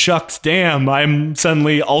 oh, shucks, damn, I'm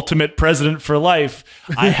suddenly ultimate president for life.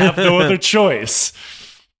 I have no other choice.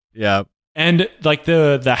 Yeah. And like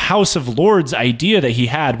the House of Lords idea that he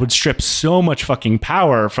had would strip so much fucking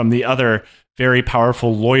power from the other very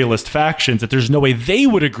powerful loyalist factions that there's no way they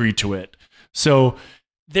would agree to it. So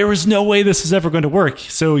there was no way this is ever going to work.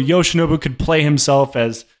 So Yoshinobu could play himself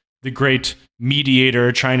as the great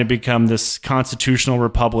mediator trying to become this constitutional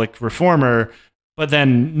republic reformer, but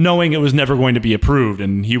then knowing it was never going to be approved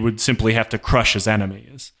and he would simply have to crush his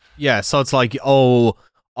enemies. Yeah, so it's like, oh,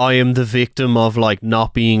 I am the victim of like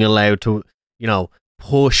not being allowed to,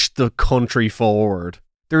 push the country forward.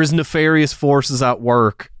 There is nefarious forces at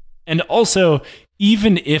work. And also,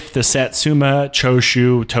 even if the Satsuma,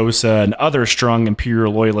 Choshu, Tosa, and other strong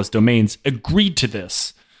imperial loyalist domains agreed to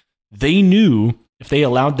this, they knew if they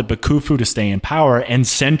allowed the Bakufu to stay in power and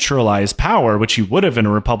centralize power, which he would have in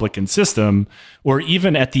a republican system, or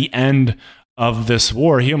even at the end of this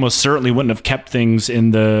war, he almost certainly wouldn't have kept things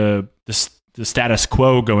in the status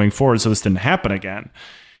quo going forward, so this didn't happen again.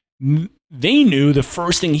 They knew the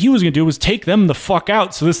first thing he was going to do was take them the fuck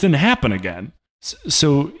out so this didn't happen again.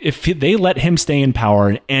 So if they let him stay in power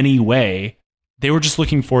in any way, they were just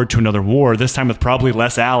looking forward to another war, this time with probably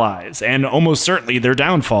less allies, and almost certainly their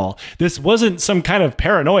downfall. This wasn't some kind of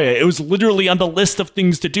paranoia. It was literally on the list of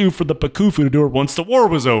things to do for the Bakufu to do once the war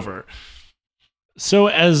was over. So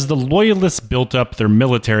as the Loyalists built up their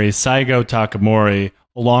military, Saigo Takamori,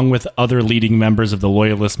 along with other leading members of the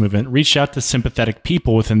Loyalist movement, reached out to sympathetic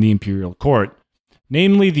people within the imperial court,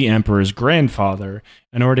 namely the emperor's grandfather,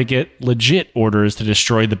 in order to get legit orders to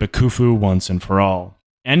destroy the Bakufu once and for all.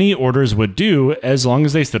 Any orders would do as long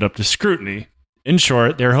as they stood up to scrutiny. In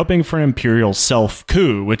short, they were hoping for an imperial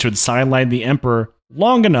self-coup, which would sideline the emperor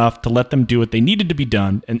long enough to let them do what they needed to be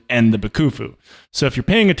done and end the Bakufu. So if you're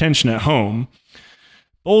paying attention at home,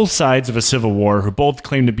 both sides of a civil war who both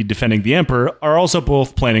claim to be defending the emperor are also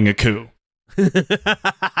both planning a coup.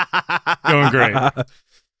 Going great.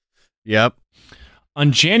 Yep.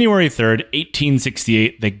 On January 3rd,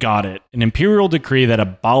 1868, they got it, an imperial decree that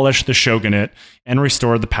abolished the shogunate and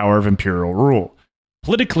restored the power of imperial rule.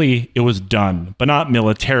 Politically, it was done, but not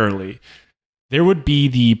militarily. There would be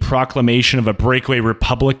the proclamation of a breakaway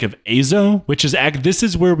republic of Ezo, which is this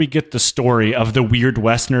is where we get the story of the weird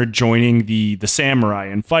Westerner joining the samurai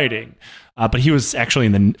and fighting. But he was actually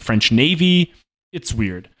in the French Navy. It's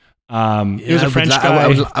weird. He was a French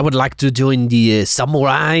guy. I would like to join the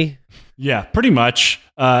samurai. Yeah, pretty much.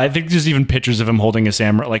 I think there's even pictures of him holding a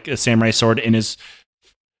samurai sword in his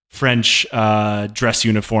French dress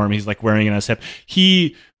uniform. He's like wearing it on his hip.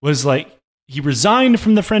 He resigned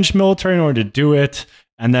from the French military in order to do it,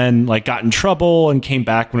 and then got in trouble and came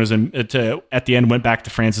back when at the end went back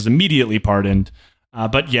to France, was immediately pardoned.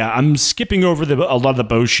 But yeah, I'm skipping over a lot of the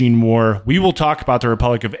Boshin War. We will talk about the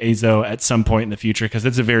Republic of Ezo at some point in the future because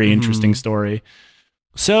it's a very interesting story.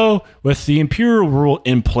 So, with the imperial rule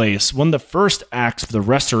in place, one of the first acts of the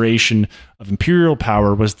restoration of imperial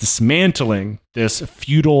power was dismantling this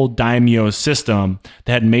feudal daimyo system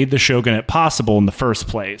that had made the shogunate possible in the first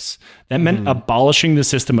place. That meant abolishing the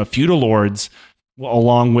system of feudal lords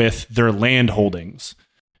along with their land holdings.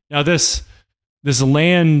 Now, this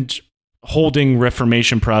land holding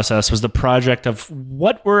reformation process was the project of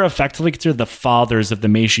what were effectively considered the fathers of the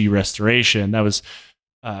Meiji Restoration. That was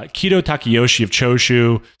Kido Takayoshi of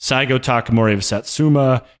Choshu, Saigo Takamori of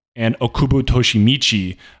Satsuma, and Okubo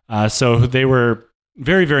Toshimichi. So they were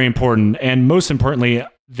very, very important. And most importantly,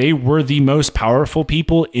 they were the most powerful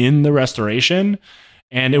people in the restoration.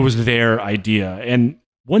 And it was their idea. And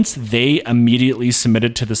once they immediately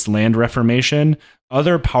submitted to this land reformation,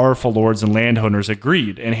 other powerful lords and landowners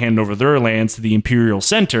agreed and handed over their lands to the imperial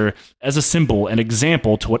center as a symbol and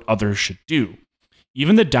example to what others should do.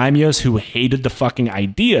 Even the daimyos who hated the fucking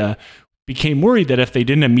idea became worried that if they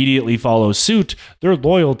didn't immediately follow suit, their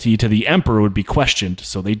loyalty to the emperor would be questioned,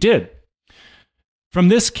 so they did. From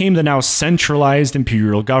this came the now centralized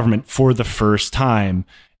imperial government for the first time,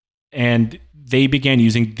 and they began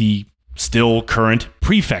using the still current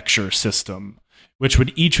prefecture system, which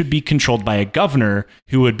would be controlled by a governor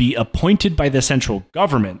who would be appointed by the central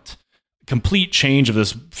government. Complete change of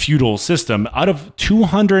this feudal system. Out of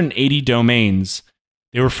 280 domains,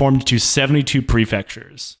 they were formed into 72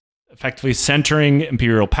 prefectures, effectively centering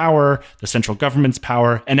imperial power, the central government's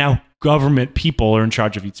power, and now government people are in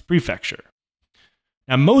charge of each prefecture.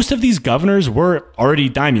 Now, most of these governors were already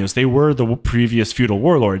daimyos. They were the previous feudal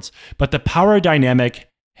warlords, but the power dynamic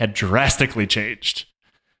had drastically changed.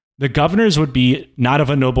 The governors would be not of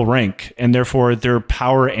a noble rank, and therefore their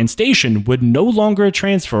power and station would no longer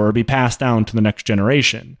transfer or be passed down to the next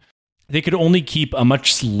generation. They could only keep a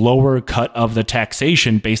much lower cut of the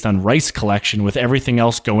taxation based on rice collection, with everything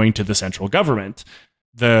else going to the central government.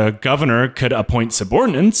 The governor could appoint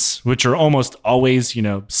subordinates, which are almost always,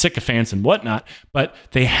 sycophants and whatnot, but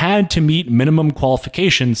they had to meet minimum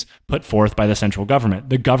qualifications put forth by the central government.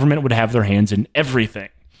 The government would have their hands in everything.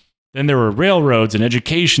 Then there were railroads, an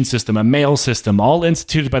education system, a mail system, all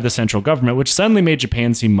instituted by the central government, which suddenly made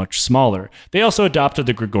Japan seem much smaller. They also adopted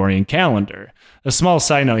the Gregorian calendar. A small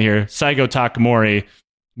side note here, Saigo Takamori,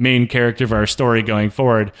 main character of our story going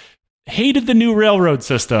forward, hated the new railroad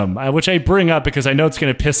system, which I bring up because I know it's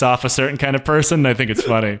going to piss off a certain kind of person, and I think it's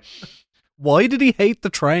funny. Why did he hate the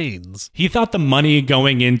trains? He thought the money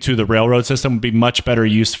going into the railroad system would be much better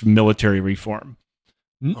used for military reform.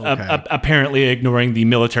 apparently ignoring the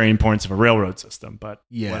military importance of a railroad system. But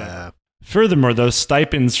Yeah. whatever. Furthermore, those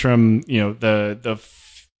stipends from the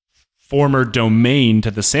former domain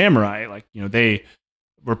to the samurai, like they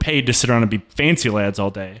were paid to sit around and be fancy lads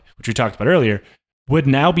all day, which we talked about earlier, would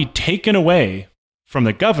now be taken away from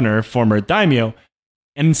the governor, former daimyo,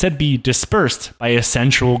 and instead be dispersed by a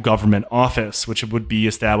central government office, which would be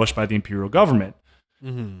established by the imperial government.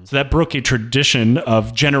 Mm-hmm. So that broke a tradition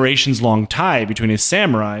of generations-long tie between a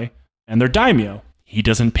samurai and their daimyo. He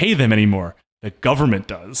doesn't pay them anymore. The government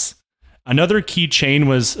does. Another key change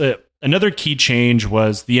was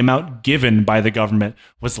the amount given by the government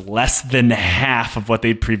was less than half of what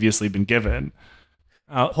they'd previously been given.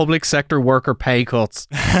 Public sector worker pay cuts.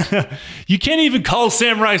 You can't even call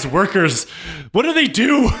samurais workers. What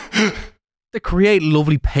do? They create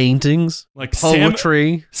lovely paintings, Like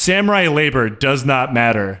poetry. Samurai labor does not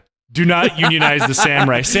matter. Do not unionize the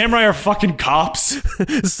samurai. Samurai are fucking cops.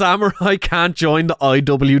 Samurai can't join the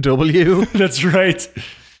IWW. That's right.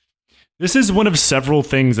 This is one of several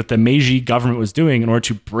things that the Meiji government was doing in order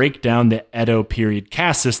to break down the Edo period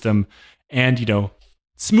caste system and,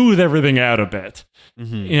 smooth everything out a bit.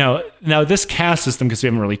 Mm-hmm. Now this caste system, because we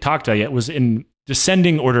haven't really talked about it yet, was in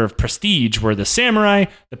descending order of prestige, where the samurai,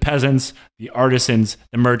 the peasants, the artisans,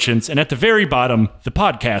 the merchants, and at the very bottom, the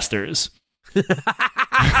podcasters.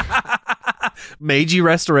 Meiji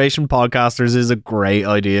Restoration Podcasters is a great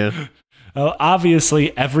idea.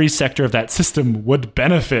 Obviously, every sector of that system would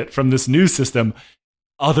benefit from this new system,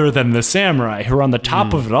 other than the samurai, who are on the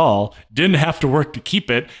top of it all, didn't have to work to keep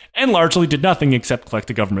it, and largely did nothing except collect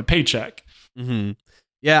a government paycheck. Mm-hmm.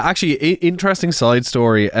 Yeah, actually, interesting side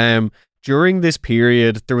story. During this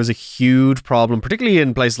period, there was a huge problem, particularly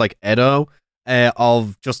in places like Edo,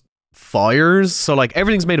 of just fires. So, like,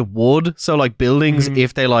 everything's made of wood. So, like, buildings,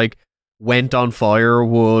 if they, like, went on fire,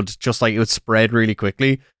 would just, like, it would spread really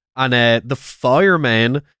quickly. And the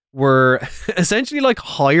firemen were essentially, like,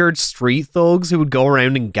 hired street thugs who would go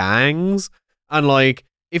around in gangs. And, like,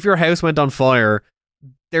 if your house went on fire,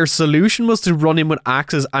 their solution was to run in with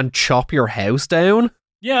axes and chop your house down.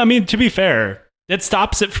 Yeah, I mean, to be fair, that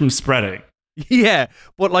stops it from spreading. Yeah,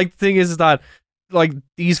 but like the thing is that like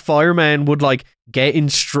these firemen would like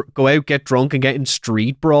go out, get drunk, and get in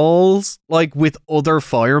street brawls like with other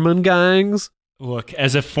fireman gangs. Look,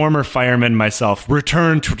 as a former fireman myself,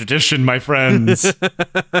 return to tradition, my friends.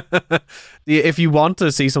 If you want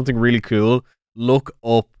to see something really cool, look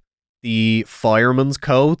up the fireman's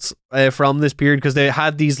coats from this period, because they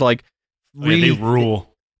had these like really they rule.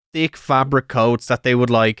 Thick fabric coats that they would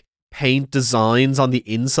like paint designs on the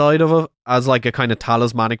inside of it as like a kind of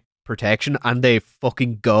talismanic protection, and they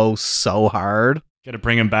fucking go so hard. Gotta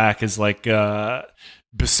bring them back as like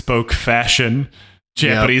bespoke fashion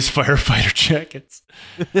Japanese firefighter jackets.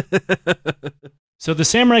 So the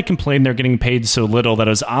samurai complained they're getting paid so little that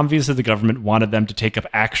it was obvious that the government wanted them to take up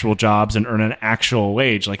actual jobs and earn an actual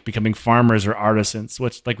wage, like becoming farmers or artisans,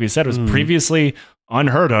 which, like we said, was previously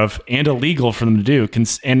unheard of and illegal for them to do.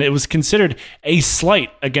 And it was considered a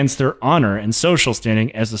slight against their honor and social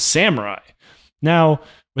standing as a samurai. Now,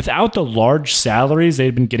 without the large salaries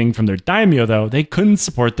they'd been getting from their daimyo, though, they couldn't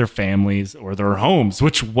support their families or their homes,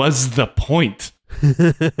 which was the point.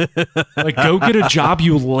 Like, go get a job,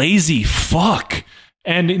 you lazy fuck.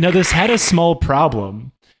 And this had a small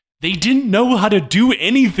problem. They didn't know how to do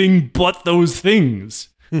anything but those things.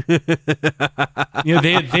 They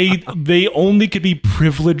only could be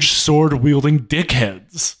privileged sword wielding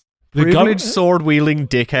dickheads. Privileged sword wielding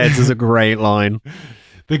dickheads is a great line.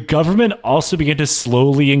 The government also began to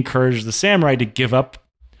slowly encourage the samurai to give up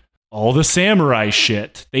all the samurai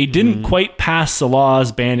shit. They didn't quite pass the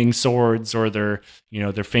laws banning swords or their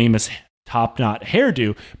famous top-knot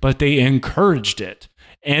hairdo, but they encouraged it.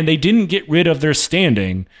 And they didn't get rid of their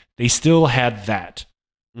standing. They still had that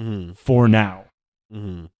for now.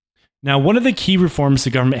 Now, one of the key reforms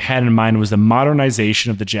the government had in mind was the modernization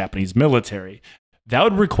of the Japanese military. That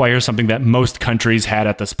would require something that most countries had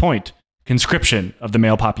at this point: conscription of the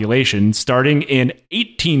male population. Starting in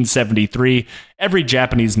 1873, every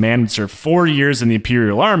Japanese man would serve 4 years in the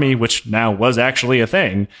Imperial Army, which now was actually a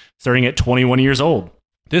thing, starting at 21 years old.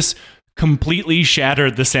 This completely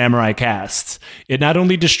shattered the samurai castes. It not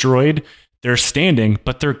only destroyed their standing,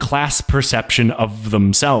 but their class perception of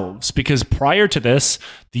themselves. Because prior to this,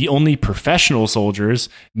 the only professional soldiers,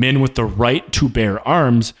 men with the right to bear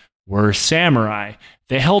arms, were samurai.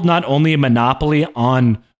 They held not only a monopoly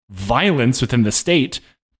on violence within the state,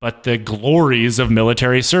 but the glories of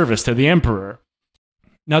military service to the emperor.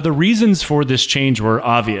 Now, the reasons for this change were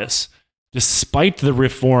obvious. Despite the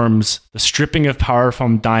reforms, the stripping of power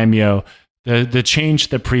from daimyo, the change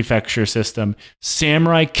to the prefecture system,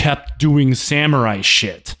 samurai kept doing samurai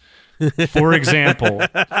shit. For example,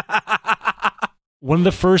 one of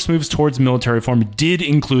the first moves towards military reform did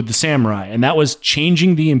include the samurai, and that was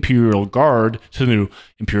changing the Imperial Guard to the new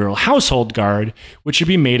Imperial Household Guard, which should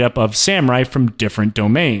be made up of samurai from different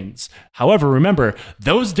domains. However, remember,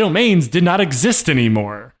 those domains did not exist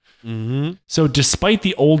anymore. Mm-hmm. So despite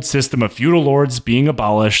the old system of feudal lords being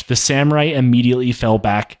abolished, the samurai immediately fell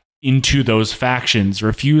back into those factions,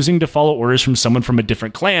 refusing to follow orders from someone from a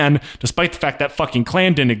different clan, despite the fact that fucking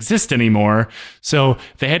clan didn't exist anymore. So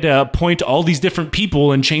they had to appoint all these different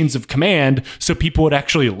people in chains of command so people would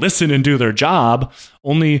actually listen and do their job,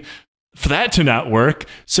 only for that to not work.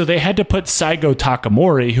 So they had to put Saigo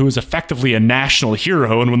Takamori, who was effectively a national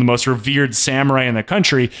hero and one of the most revered samurai in the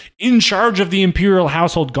country, in charge of the Imperial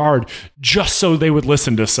Household Guard, just so they would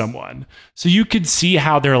listen to someone. So you could see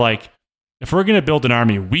how they're like, if we're going to build an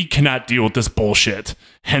army, we cannot deal with this bullshit.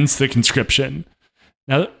 Hence the conscription.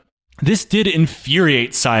 Now, this did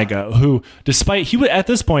infuriate Saigo, who, despite he was at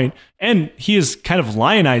this point, and he is kind of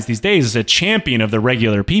lionized these days as a champion of the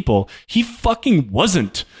regular people, he fucking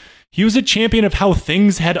wasn't. He was a champion of how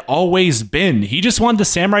things had always been. He just wanted the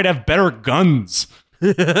samurai to have better guns.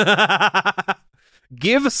 Give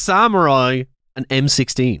a samurai an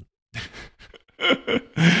M16.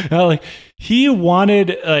 He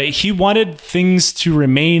wanted things to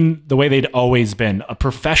remain the way they'd always been. A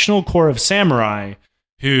professional corps of samurai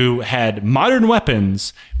who had modern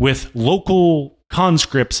weapons with local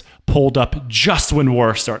conscripts pulled up just when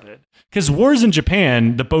war started. Because wars in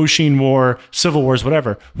Japan, the Boshin War, Civil Wars,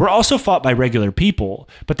 whatever, were also fought by regular people,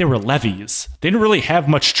 but they were levies. They didn't really have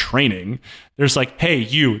much training. There's like, hey,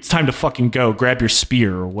 you, it's time to fucking go, grab your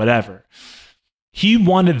spear or whatever. He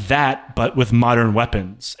wanted that, but with modern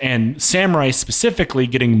weapons, and samurai specifically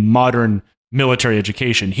getting modern military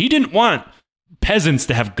education. He didn't want peasants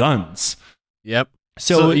to have guns. Yep.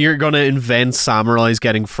 So you're going to invent samurais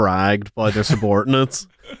getting fragged by their subordinates?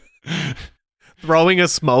 Throwing a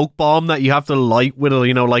smoke bomb that you have to light with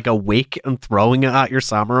like a wick and throwing it at your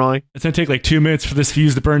samurai? It's going to take like 2 minutes for this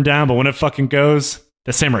fuse to burn down, but when it fucking goes,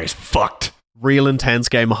 the samurai's fucked. Real intense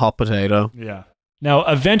game of hot potato. Yeah. Now,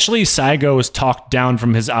 eventually, Saigo was talked down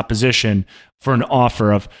from his opposition for an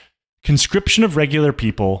offer of conscription of regular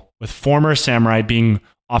people, with former samurai being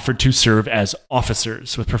offered to serve as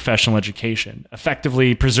officers with professional education,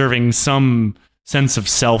 effectively preserving some sense of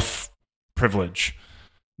self-privilege.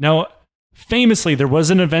 Now, famously, there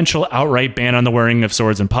was an eventual outright ban on the wearing of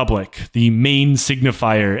swords in public, the main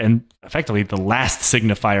signifier and effectively the last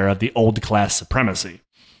signifier of the old class supremacy.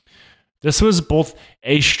 This was both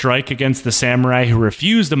a strike against the samurai who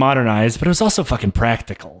refused to modernize, but it was also fucking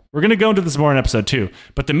practical. We're going to go into this more in episode 2,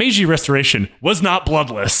 but the Meiji Restoration was not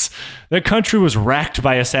bloodless. The country was racked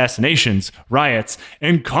by assassinations, riots,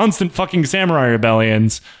 and constant fucking samurai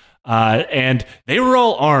rebellions, and they were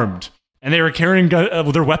all armed, and they were carrying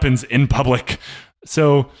their weapons in public.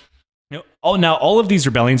 So, all of these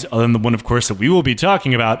rebellions, other than the one, of course, that we will be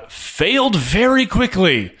talking about, failed very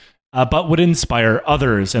quickly. But would inspire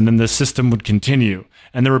others, and then the system would continue.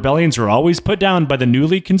 And the rebellions were always put down by the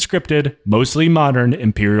newly conscripted, mostly modern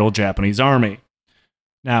Imperial Japanese Army.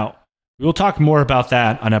 Now, we will talk more about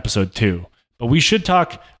that on episode 2, but we should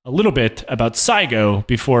talk a little bit about Saigo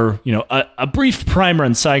before, a brief primer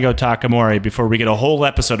on Saigo Takamori before we get a whole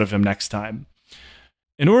episode of him next time.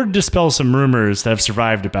 In order to dispel some rumors that have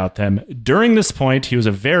survived about them, during this point, he was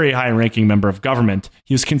a very high-ranking member of government.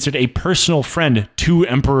 He was considered a personal friend to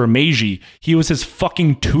Emperor Meiji. He was his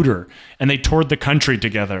fucking tutor, and they toured the country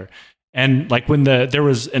together. And like when there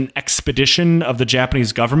was an expedition of the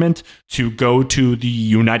Japanese government to go to the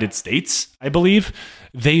United States, I believe,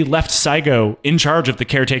 they left Saigo in charge of the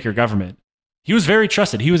caretaker government. He was very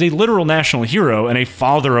trusted. He was a literal national hero and a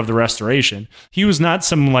father of the Restoration. He was not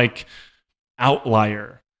some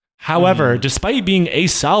outlier. However, despite being a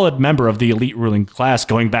solid member of the elite ruling class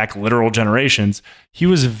going back literal generations, he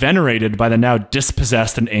was venerated by the now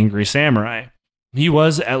dispossessed and angry samurai. He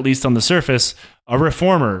was, at least on the surface, a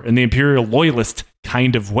reformer in the imperial loyalist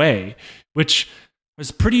kind of way, which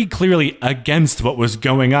was pretty clearly against what was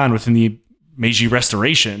going on within the Meiji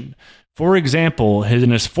Restoration. For example,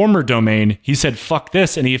 in his former domain, he said, fuck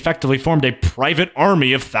this, and he effectively formed a private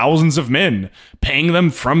army of thousands of men, paying them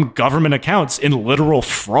from government accounts in literal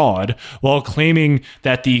fraud, while claiming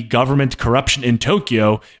that the government corruption in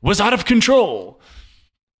Tokyo was out of control.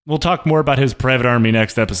 We'll talk more about his private army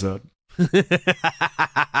next episode.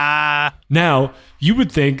 Now, you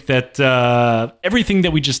would think that everything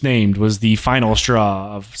that we just named was the final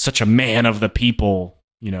straw of such a man of the people,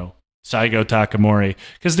 Saigo Takamori,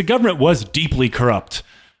 because the government was deeply corrupt.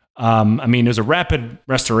 I mean, it was a rapid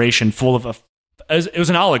restoration full of it was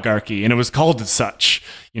an oligarchy, and it was called as such.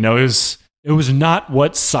 You know, it was not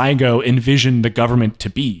what Saigo envisioned the government to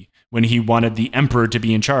be when he wanted the emperor to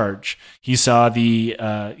be in charge. He saw the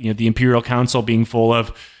Imperial Council being full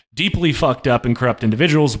of deeply fucked up and corrupt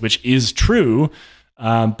individuals, which is true,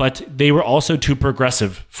 but they were also too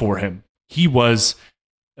progressive for him. He was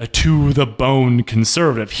a to-the-bone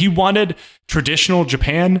conservative. He wanted traditional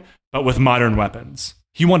Japan, but with modern weapons.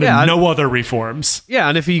 He wanted no other reforms. Yeah,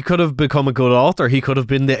 and if he could have become a good author, he could have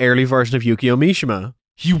been the early version of Yukio Mishima.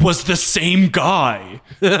 He was the same guy.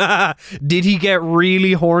 Did he get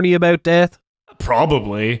really horny about death?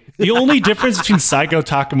 Probably. The only difference between Saigo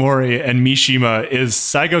Takamori and Mishima is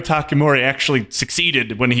Saigo Takamori actually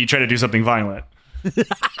succeeded when he tried to do something violent.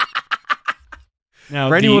 Now,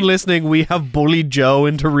 for anyone listening, we have bullied Joe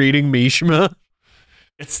into reading Mishima.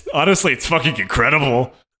 It's fucking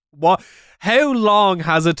incredible. What? How long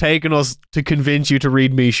has it taken us to convince you to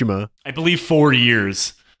read Mishima? I believe 4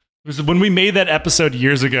 years. When we made that episode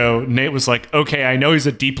years ago, Nate was like, okay, I know he's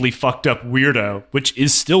a deeply fucked up weirdo, which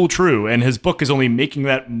is still true, and his book is only making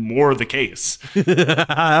that more the case.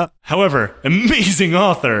 However, amazing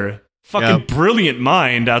author, fucking brilliant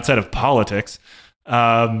mind outside of politics. He's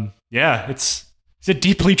a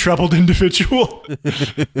deeply troubled individual.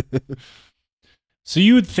 So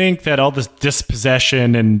you would think that all this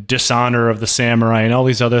dispossession and dishonor of the samurai and all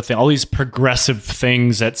these other things, all these progressive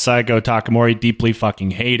things that Saigo Takamori deeply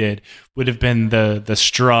fucking hated would have been the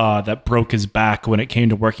straw that broke his back when it came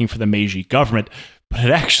to working for the Meiji government, but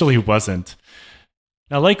it actually wasn't.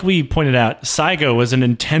 Now, like we pointed out, Saigo was an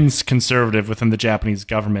intense conservative within the Japanese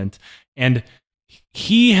government, and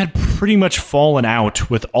he had pretty much fallen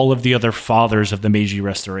out with all of the other fathers of the Meiji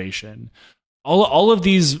Restoration. All of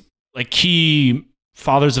these like key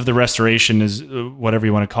fathers of the Restoration, is whatever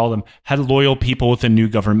you want to call them, had loyal people within new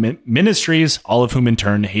government ministries, all of whom in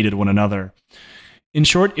turn hated one another. In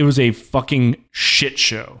short, it was a fucking shit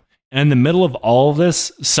show. And in the middle of all of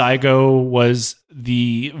this, Saigo was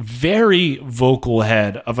the very vocal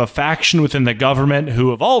head of a faction within the government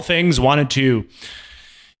who, of all things, wanted to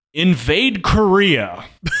invade Korea.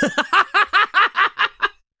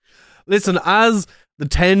 Listen, as the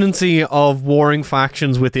tendency of warring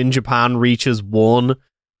factions within Japan reaches 1,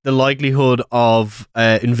 the likelihood of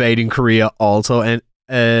invading Korea also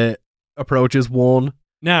approaches 1.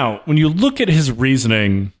 Now, when you look at his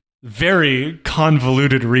reasoning, very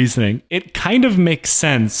convoluted reasoning, it kind of makes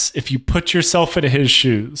sense if you put yourself into his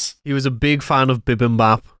shoes. He was a big fan of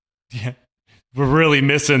bibimbap. Yeah. We're really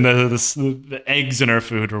missing the eggs in our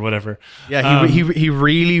food or whatever. Yeah, he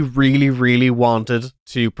really, really, really wanted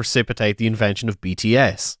to precipitate the invention of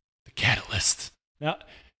BTS. The catalyst. Now,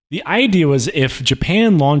 the idea was if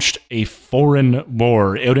Japan launched a foreign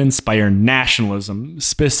war, it would inspire nationalism,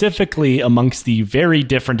 specifically amongst the very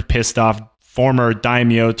different pissed off former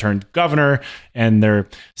daimyo turned governor and their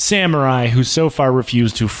samurai who so far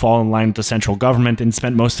refused to fall in line with the central government and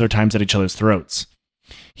spent most of their times at each other's throats.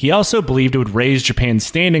 He also believed it would raise Japan's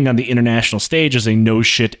standing on the international stage as a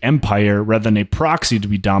no-shit empire rather than a proxy to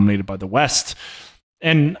be dominated by the West.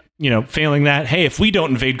 And, failing that, hey, if we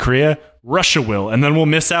don't invade Korea, Russia will, and then we'll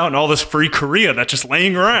miss out on all this free Korea that's just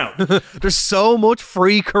laying around. There's so much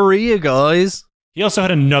free Korea, guys. He also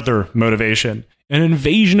had another motivation. An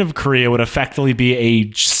invasion of Korea would effectively be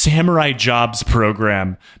a samurai jobs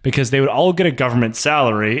program because they would all get a government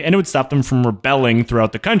salary and it would stop them from rebelling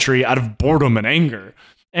throughout the country out of boredom and anger.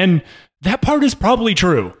 And that part is probably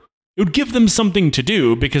true. It would give them something to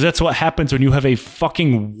do because that's what happens when you have a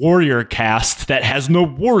fucking warrior caste that has no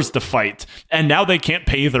wars to fight and now they can't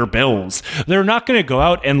pay their bills. They're not going to go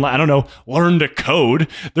out and, learn to code.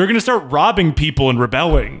 They're going to start robbing people and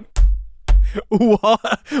rebelling.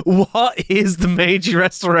 What is the Meiji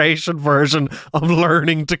Restoration version of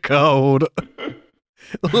learning to code?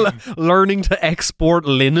 Learning to export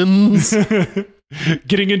linens?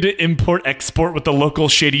 Getting into import-export with the local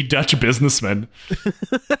shady Dutch businessmen.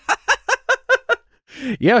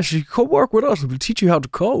 Yeah, she could work with us. We'll teach you how to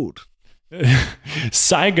code.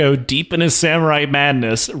 Saigo, deep in his samurai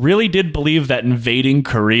madness, really did believe that invading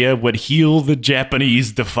Korea would heal the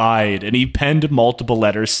Japanese divide, and he penned multiple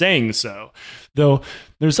letters saying so. Though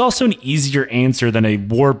there's also an easier answer than a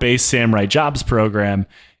war-based samurai jobs program,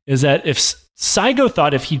 is that if Saigo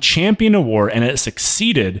thought if he championed a war and it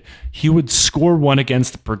succeeded, he would score one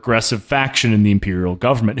against the progressive faction in the imperial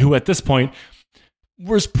government, who at this point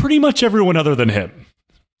was pretty much everyone other than him.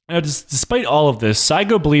 Now, despite all of this,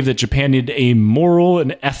 Saigo believed that Japan needed a moral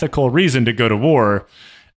and ethical reason to go to war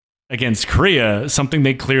against Korea, something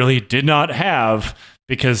they clearly did not have,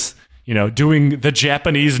 because doing the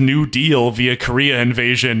Japanese New Deal via Korea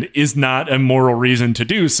invasion is not a moral reason to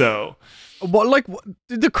do so.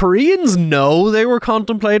 Did the Koreans know they were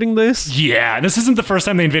contemplating this? Yeah, and this isn't the first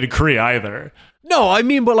time they invaded Korea either. No, I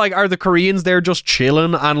mean, but are the Koreans there just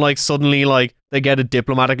chilling and suddenly they get a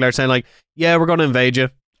diplomatic letter saying yeah, we're going to invade you?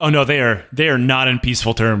 Oh no, they are not in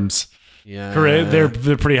peaceful terms. Yeah, Korea,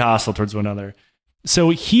 they're pretty hostile towards one another. So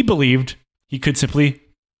he believed he could simply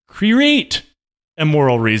create a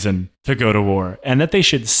moral reason to go to war, and that they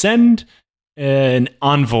should send an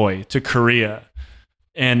envoy to Korea,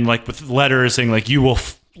 and with letters saying you will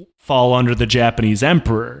fall under the Japanese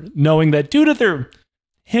emperor, knowing that due to their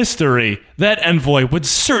history, that envoy would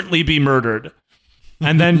certainly be murdered,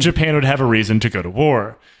 and then Japan would have a reason to go to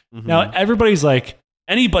war. Mm-hmm. Now everybody's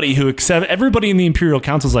everybody in the Imperial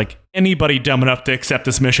Council is anybody dumb enough to accept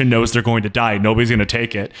this mission knows they're going to die. Nobody's going to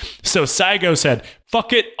take it. So Saigo said,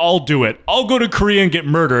 fuck it, I'll do it. I'll go to Korea and get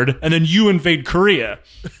murdered, and then you invade Korea.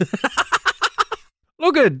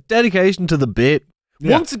 Look at dedication to the bit.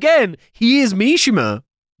 Yeah. Once again, he is Mishima.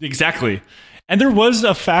 Exactly. And there was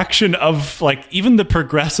a faction of even the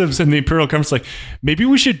progressives in the Imperial Council maybe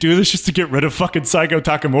we should do this just to get rid of fucking Saigo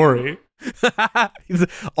Takamori.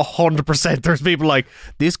 100%. There's people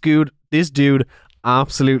this dude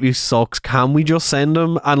absolutely sucks. Can we just send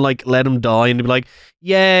him and let him die? And be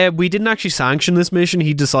yeah, we didn't actually sanction this mission.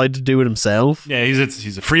 He decided to do it himself. Yeah, he's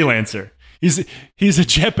a freelancer. He's a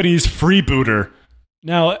Japanese freebooter.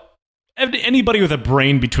 Now, anybody with a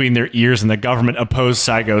brain between their ears in the government opposed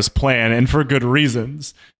Saigo's plan, and for good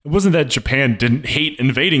reasons. It wasn't that Japan didn't hate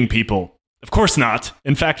invading people. Of course not.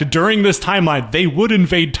 In fact, during this timeline, they would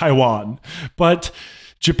invade Taiwan. But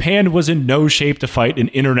Japan was in no shape to fight an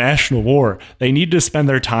international war. They needed to spend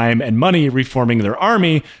their time and money reforming their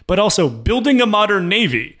army, but also building a modern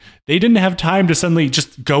navy. They didn't have time to suddenly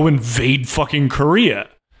just go invade fucking Korea.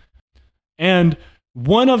 And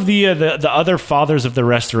one of the other fathers of the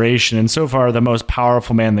Restoration, and so far the most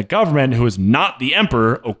powerful man in the government, who is not the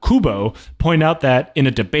emperor, Okubo, point out that in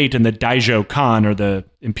a debate in the Daijo Kan, or the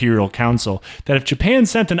Imperial Council, that if Japan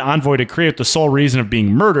sent an envoy to Korea with the sole reason of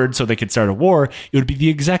being murdered so they could start a war, it would be the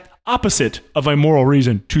exact opposite of a moral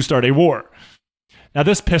reason to start a war. Now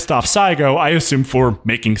this pissed off Saigo, I assume for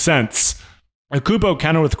making sense. Okubo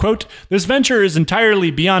countered with, quote, "This venture is entirely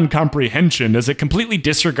beyond comprehension as it completely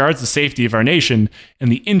disregards the safety of our nation and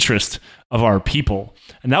the interest of our people."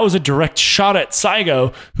 And that was a direct shot at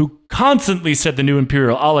Saigo, who constantly said the new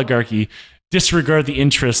imperial oligarchy disregard the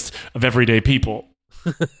interests of everyday people.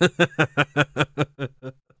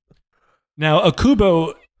 Now,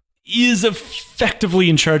 Okubo is effectively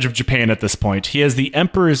in charge of Japan at this point. He has the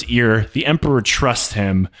emperor's ear, the emperor trusts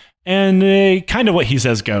him, and kind of what he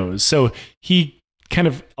says goes. So he kind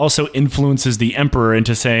of also influences the emperor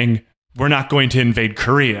into saying, we're not going to invade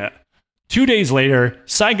Korea. 2 days later,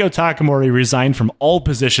 Saigo Takamori resigned from all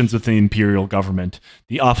positions within the imperial government,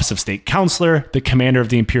 the office of state counselor, the commander of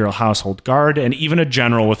the imperial household guard, and even a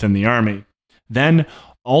general within the army. Then,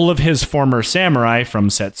 all of his former samurai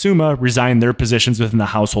from Satsuma resigned their positions within the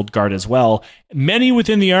household guard as well. Many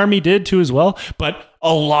within the army did too as well, but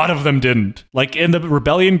a lot of them didn't. In the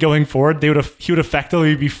rebellion going forward, he would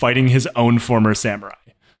effectively be fighting his own former samurai.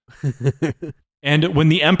 And when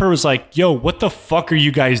the emperor was like, yo, what the fuck are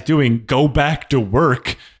you guys doing? Go back to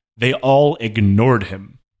work. They all ignored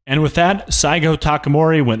him. And with that, Saigo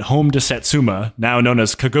Takamori went home to Satsuma, now known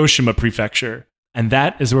as Kagoshima Prefecture. And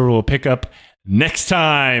that is where we'll pick up next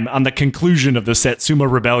time on the conclusion of the Satsuma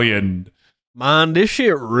Rebellion. Man, this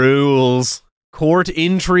shit rules. Court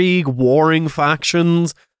intrigue, warring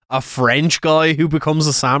factions, a French guy who becomes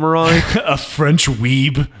a samurai. A French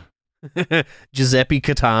weeb. Giuseppe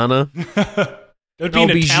Katana. That'd be an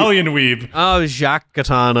Italian weeb. Oh, Jacques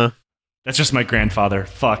Katana. That's just my grandfather.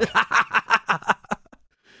 Fuck.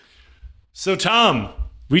 So, Tom,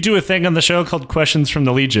 we do a thing on the show called Questions from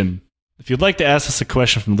the Legion. If you'd like to ask us a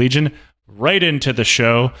question from the Legion, write into the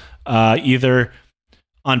show, either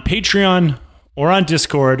on Patreon or on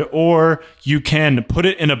Discord, or you can put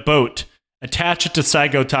it in a boat, attach it to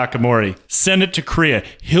Saigo Takamori, send it to Korea.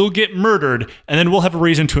 He'll get murdered, and then we'll have a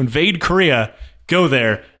reason to invade Korea, go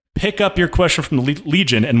there, pick up your question from the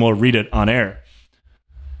Legion, and we'll read it on air.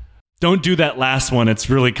 Don't do that last one. It's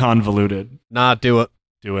really convoluted. Nah, do it.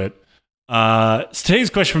 Do it. Today's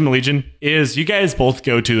question from the Legion is, you guys both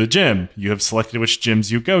go to the gym. You have selected which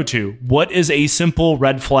gyms you go to. What is a simple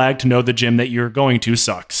red flag to know the gym that you're going to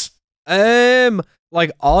sucks?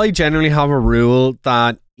 I generally have a rule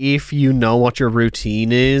that if you know what your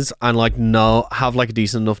routine is and have a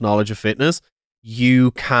decent enough knowledge of fitness,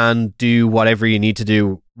 you can do whatever you need to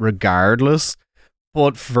do regardless.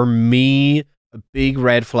 But for me, a big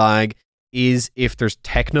red flag is if there's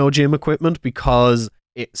techno gym equipment, because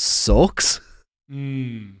it sucks.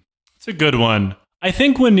 It's a good one. I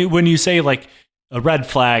think when you say like a red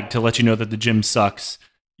flag to let you know that the gym sucks,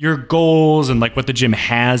 your goals and like what the gym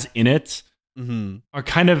has in it are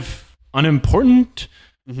kind of unimportant.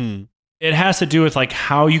 It has to do with like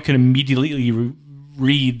how you can immediately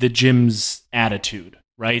read the gym's attitude,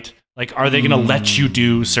 right? Like, are they going to let you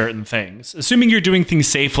do certain things? Assuming you're doing things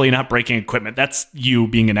safely, not breaking equipment, that's you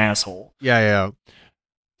being an asshole. Yeah.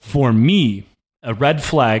 For me, a red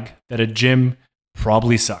flag that a gym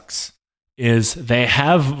probably sucks is they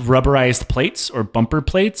have rubberized plates or bumper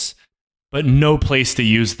plates, but no place to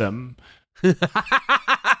use them.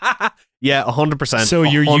 Yeah, 100%. So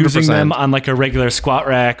you're 100%. using them on like a regular squat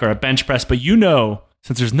rack or a bench press, but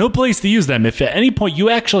since there's no place to use them, if at any point you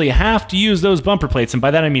actually have to use those bumper plates, and by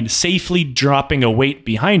that I mean safely dropping a weight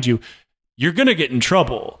behind you, you're going to get in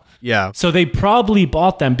trouble. Yeah. So they probably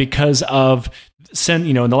bought them because of,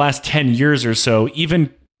 in the last 10 years or so,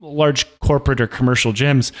 even large corporate or commercial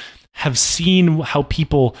gyms have seen how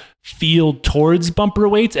people feel towards bumper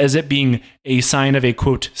weights as it being a sign of a,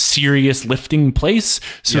 quote, serious lifting place.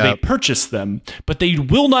 So they purchase them, but they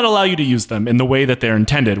will not allow you to use them in the way that they're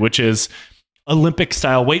intended, which is Olympic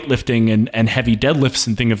style weightlifting and heavy deadlifts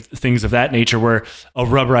and things of that nature, where a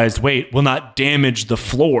rubberized weight will not damage the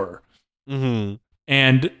floor.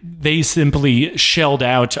 And they simply shelled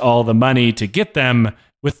out all the money to get them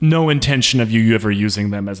with no intention of you ever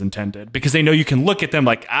using them as intended, because they know you can look at them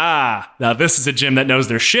like, now this is a gym that knows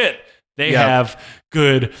their shit. They have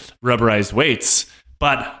good rubberized weights,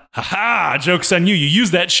 but joke's on you. You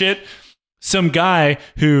use that shit. Some guy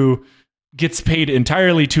who gets paid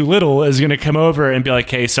entirely too little is going to come over and be like,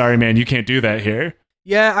 hey, sorry, man, you can't do that here.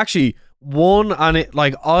 Yeah, actually,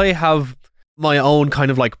 I have my own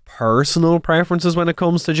kind of like personal preferences when it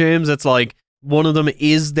comes to gyms. It's like, one of them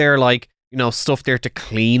is there like, stuff there to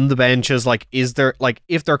clean the benches. Like, is there like,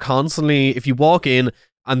 if you walk in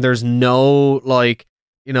and there's no like,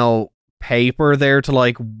 paper there to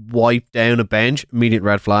like wipe down a bench, immediate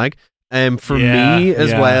red flag. For me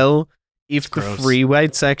as well, if the free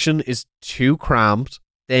weight section is too cramped,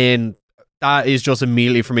 then that is just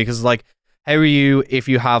immediately for me, because like, how are you if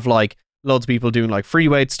you have like loads of people doing like free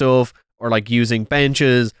weight stuff or like using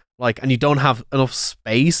benches, like, and you don't have enough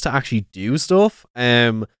space to actually do stuff.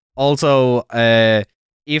 Also,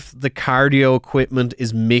 if the cardio equipment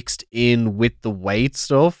is mixed in with the weight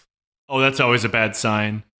stuff, that's always a bad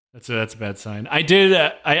sign. That's a bad sign. I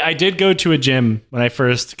did go to a gym when I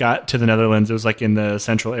first got to the Netherlands. It was like in the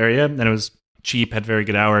central area, and it was cheap, had very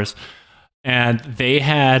good hours, and they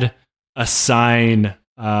had a sign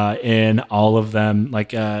in all of them,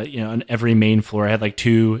 like on every main floor. I had like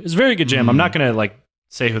two. It was a very good gym. I'm not gonna like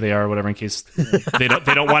say who they are or whatever in case they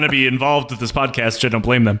don't want to be involved with this podcast, which I don't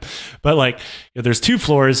blame them. But like, there's 2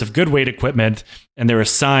 floors of good weight equipment, and there are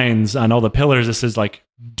signs on all the pillars that says like,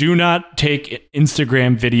 do not take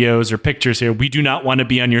Instagram videos or pictures here. We do not want to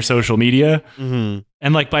be on your social media. And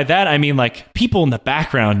like, by that, I mean like people in the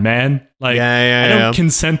background, man. Like, I don't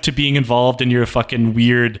consent to being involved in your fucking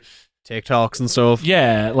weird TikToks and stuff.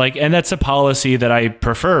 Yeah, like, and that's a policy that I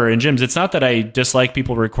prefer in gyms. It's not that I dislike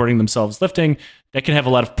people recording themselves lifting. That can have a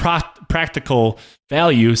lot of practical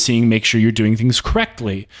value, make sure you're doing things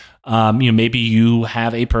correctly. Maybe you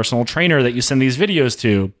have a personal trainer that you send these videos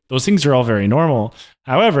to. Those things are all very normal.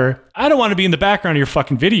 However, I don't want to be in the background of your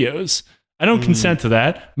fucking videos. I don't consent to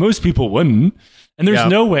that. Most people wouldn't. And there's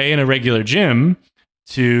no way in a regular gym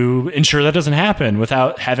to ensure that doesn't happen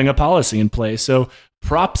without having a policy in place. So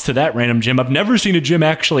props to that random gym. I've never seen a gym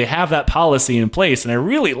actually have that policy in place, and I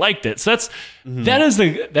really liked it. So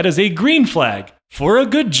that is a green flag for a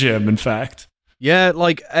good gym, in fact. Yeah,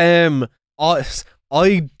 like I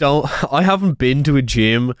haven't been to a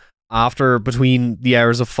gym after between the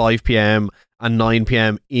hours of 5 p.m. and 9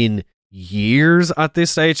 p.m. in years at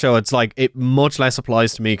this stage, so it's like it much less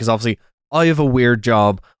applies to me, because obviously I have a weird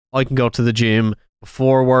job. I can go to the gym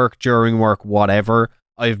before work, during work, whatever.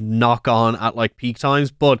 I've not gone at like peak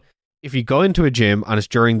times, but if you go into a gym and it's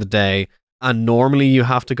during the day and normally you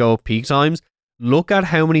have to go peak times, look at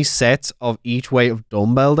how many sets of each weight of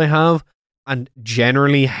dumbbell they have and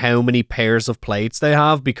generally how many pairs of plates they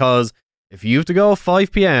have, because if you have to go at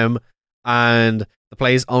 5 p.m. and the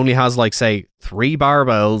place only has like, say, 3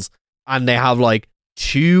 barbells and they have like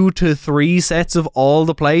 2 to 3 sets of all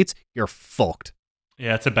the plates, you're fucked.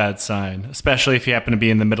 Yeah, it's a bad sign, especially if you happen to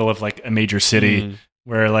be in the middle of like a major city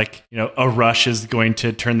where like, a rush is going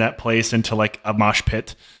to turn that place into like a mosh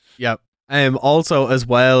pit. Yep. Also as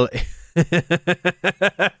well,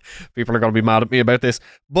 people are going to be mad at me about this,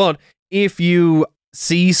 but if you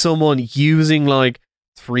see someone using like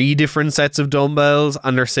 3 different sets of dumbbells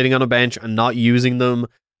and they're sitting on a bench and not using them,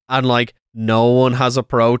 and like no one has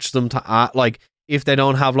approached them to like if they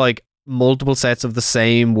don't have like multiple sets of the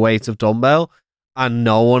same weights of dumbbell and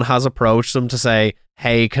no one has approached them to say,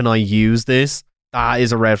 hey, can I use this? That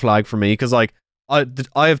is a red flag for me, because like I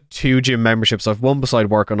have 2 gym memberships. I have one beside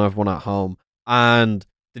work and I have one at home, and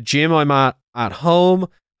the gym I'm at home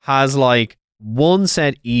has like 1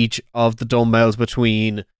 set each of the dumbbells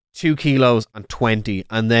between 2 kilos and 20,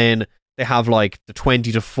 and then they have like the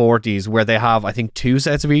 20 to 40s where they have, I think, 2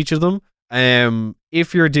 sets of each of them.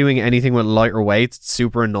 If you're doing anything with lighter weights, it's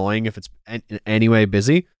super annoying if it's in any way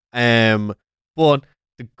busy. But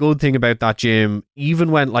the good thing about that gym,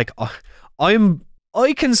 even when like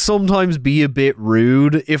I can sometimes be a bit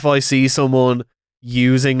rude if I see someone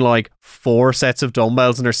using like 4 sets of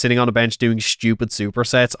dumbbells and they're sitting on a bench doing stupid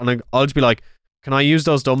supersets, and I'll just be like, can I use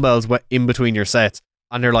those dumbbells in between your sets?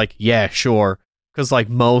 And they're like, yeah, sure. Because like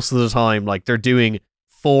most of the time, like they're doing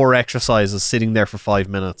 4 exercises sitting there for 5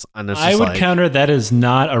 minutes, and it's just I would like, counter that is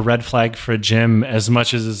not a red flag for a gym as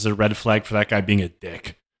much as it's a red flag for that guy being a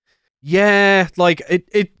dick. yeah, like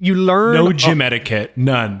it you learn No gym etiquette,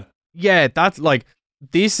 none. Yeah, that's like,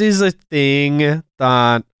 this is a thing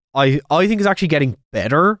that I think is actually getting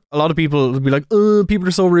better. A lot of people will be like, oh, people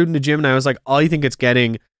are so rude in the gym now. It's like, I think it's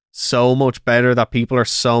getting so much better that people are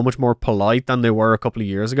so much more polite than they were a couple of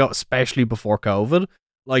years ago, especially before COVID.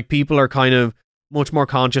 Like, people are kind of much more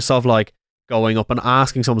conscious of like going up and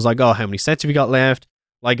asking someone's like, oh, how many sets have you got left?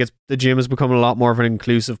 Like, the gym has become a lot more of an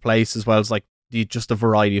inclusive place, as well as like just a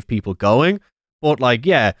variety of people going. But like,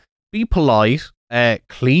 yeah, be polite,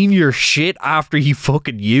 clean your shit after you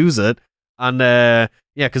fucking use it, and yeah,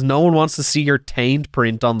 because no one wants to see your taint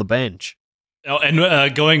print on the bench. Oh,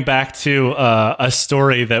 and going back to a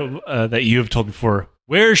story that you have told before,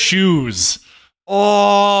 wear shoes.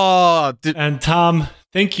 Oh, And Tom,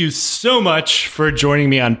 thank you so much for joining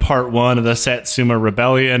me on part 1 of the Satsuma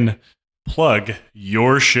Rebellion. Plug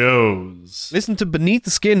your shows. Listen to Beneath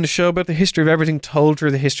the Skin, the show about the history of everything told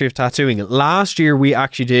through the history of tattooing. Last year we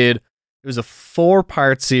actually did, it was a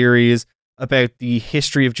 4-part series about the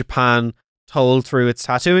history of Japan told through its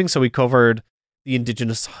tattooing. So we covered the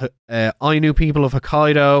indigenous Ainu people of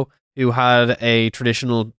Hokkaido, who had a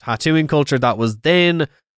traditional tattooing culture that was then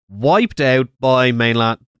wiped out by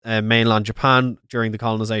mainland Japan during the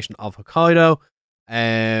colonization of Hokkaido.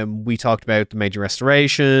 We talked about the Meiji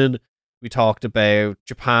Restoration. We talked about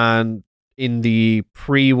Japan in the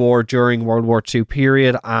pre-war, during World War II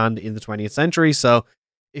period, and in the 20th century. So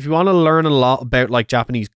if you want to learn a lot about like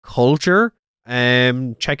Japanese culture,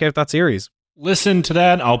 check out that series. Listen to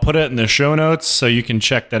that. I'll put it in the show notes so you can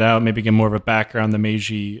check that out. Maybe get more of a background on the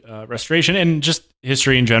Meiji Restoration and just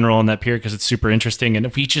history in general in that period, because it's super interesting. And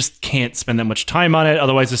if we just can't spend that much time on it,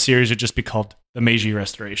 otherwise the series would just be called the Meiji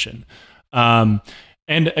Restoration. And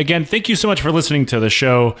again, thank you so much for listening to the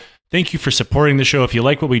show. Thank you for supporting the show. If you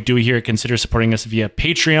like what we do here, consider supporting us via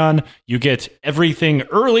Patreon. You get everything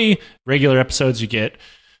early, regular episodes. You get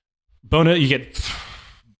bonus.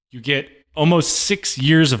 You get almost 6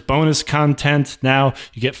 years of bonus content now.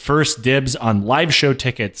 You get first dibs on live show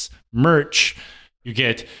tickets, merch. You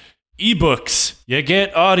get ebooks. You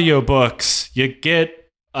get audiobooks. You get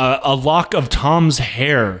a lock of Tom's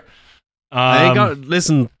hair.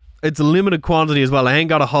 Listen, it's a limited quantity as well. I ain't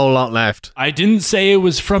got a whole lot left. I didn't say it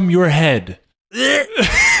was from your head.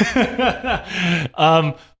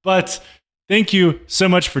 But thank you so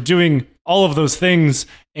much for doing all of those things.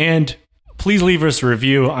 And please leave us a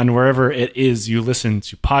review on wherever it is you listen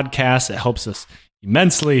to podcasts. It helps us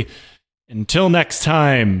immensely. Until next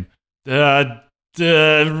time, restore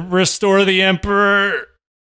the Emperor.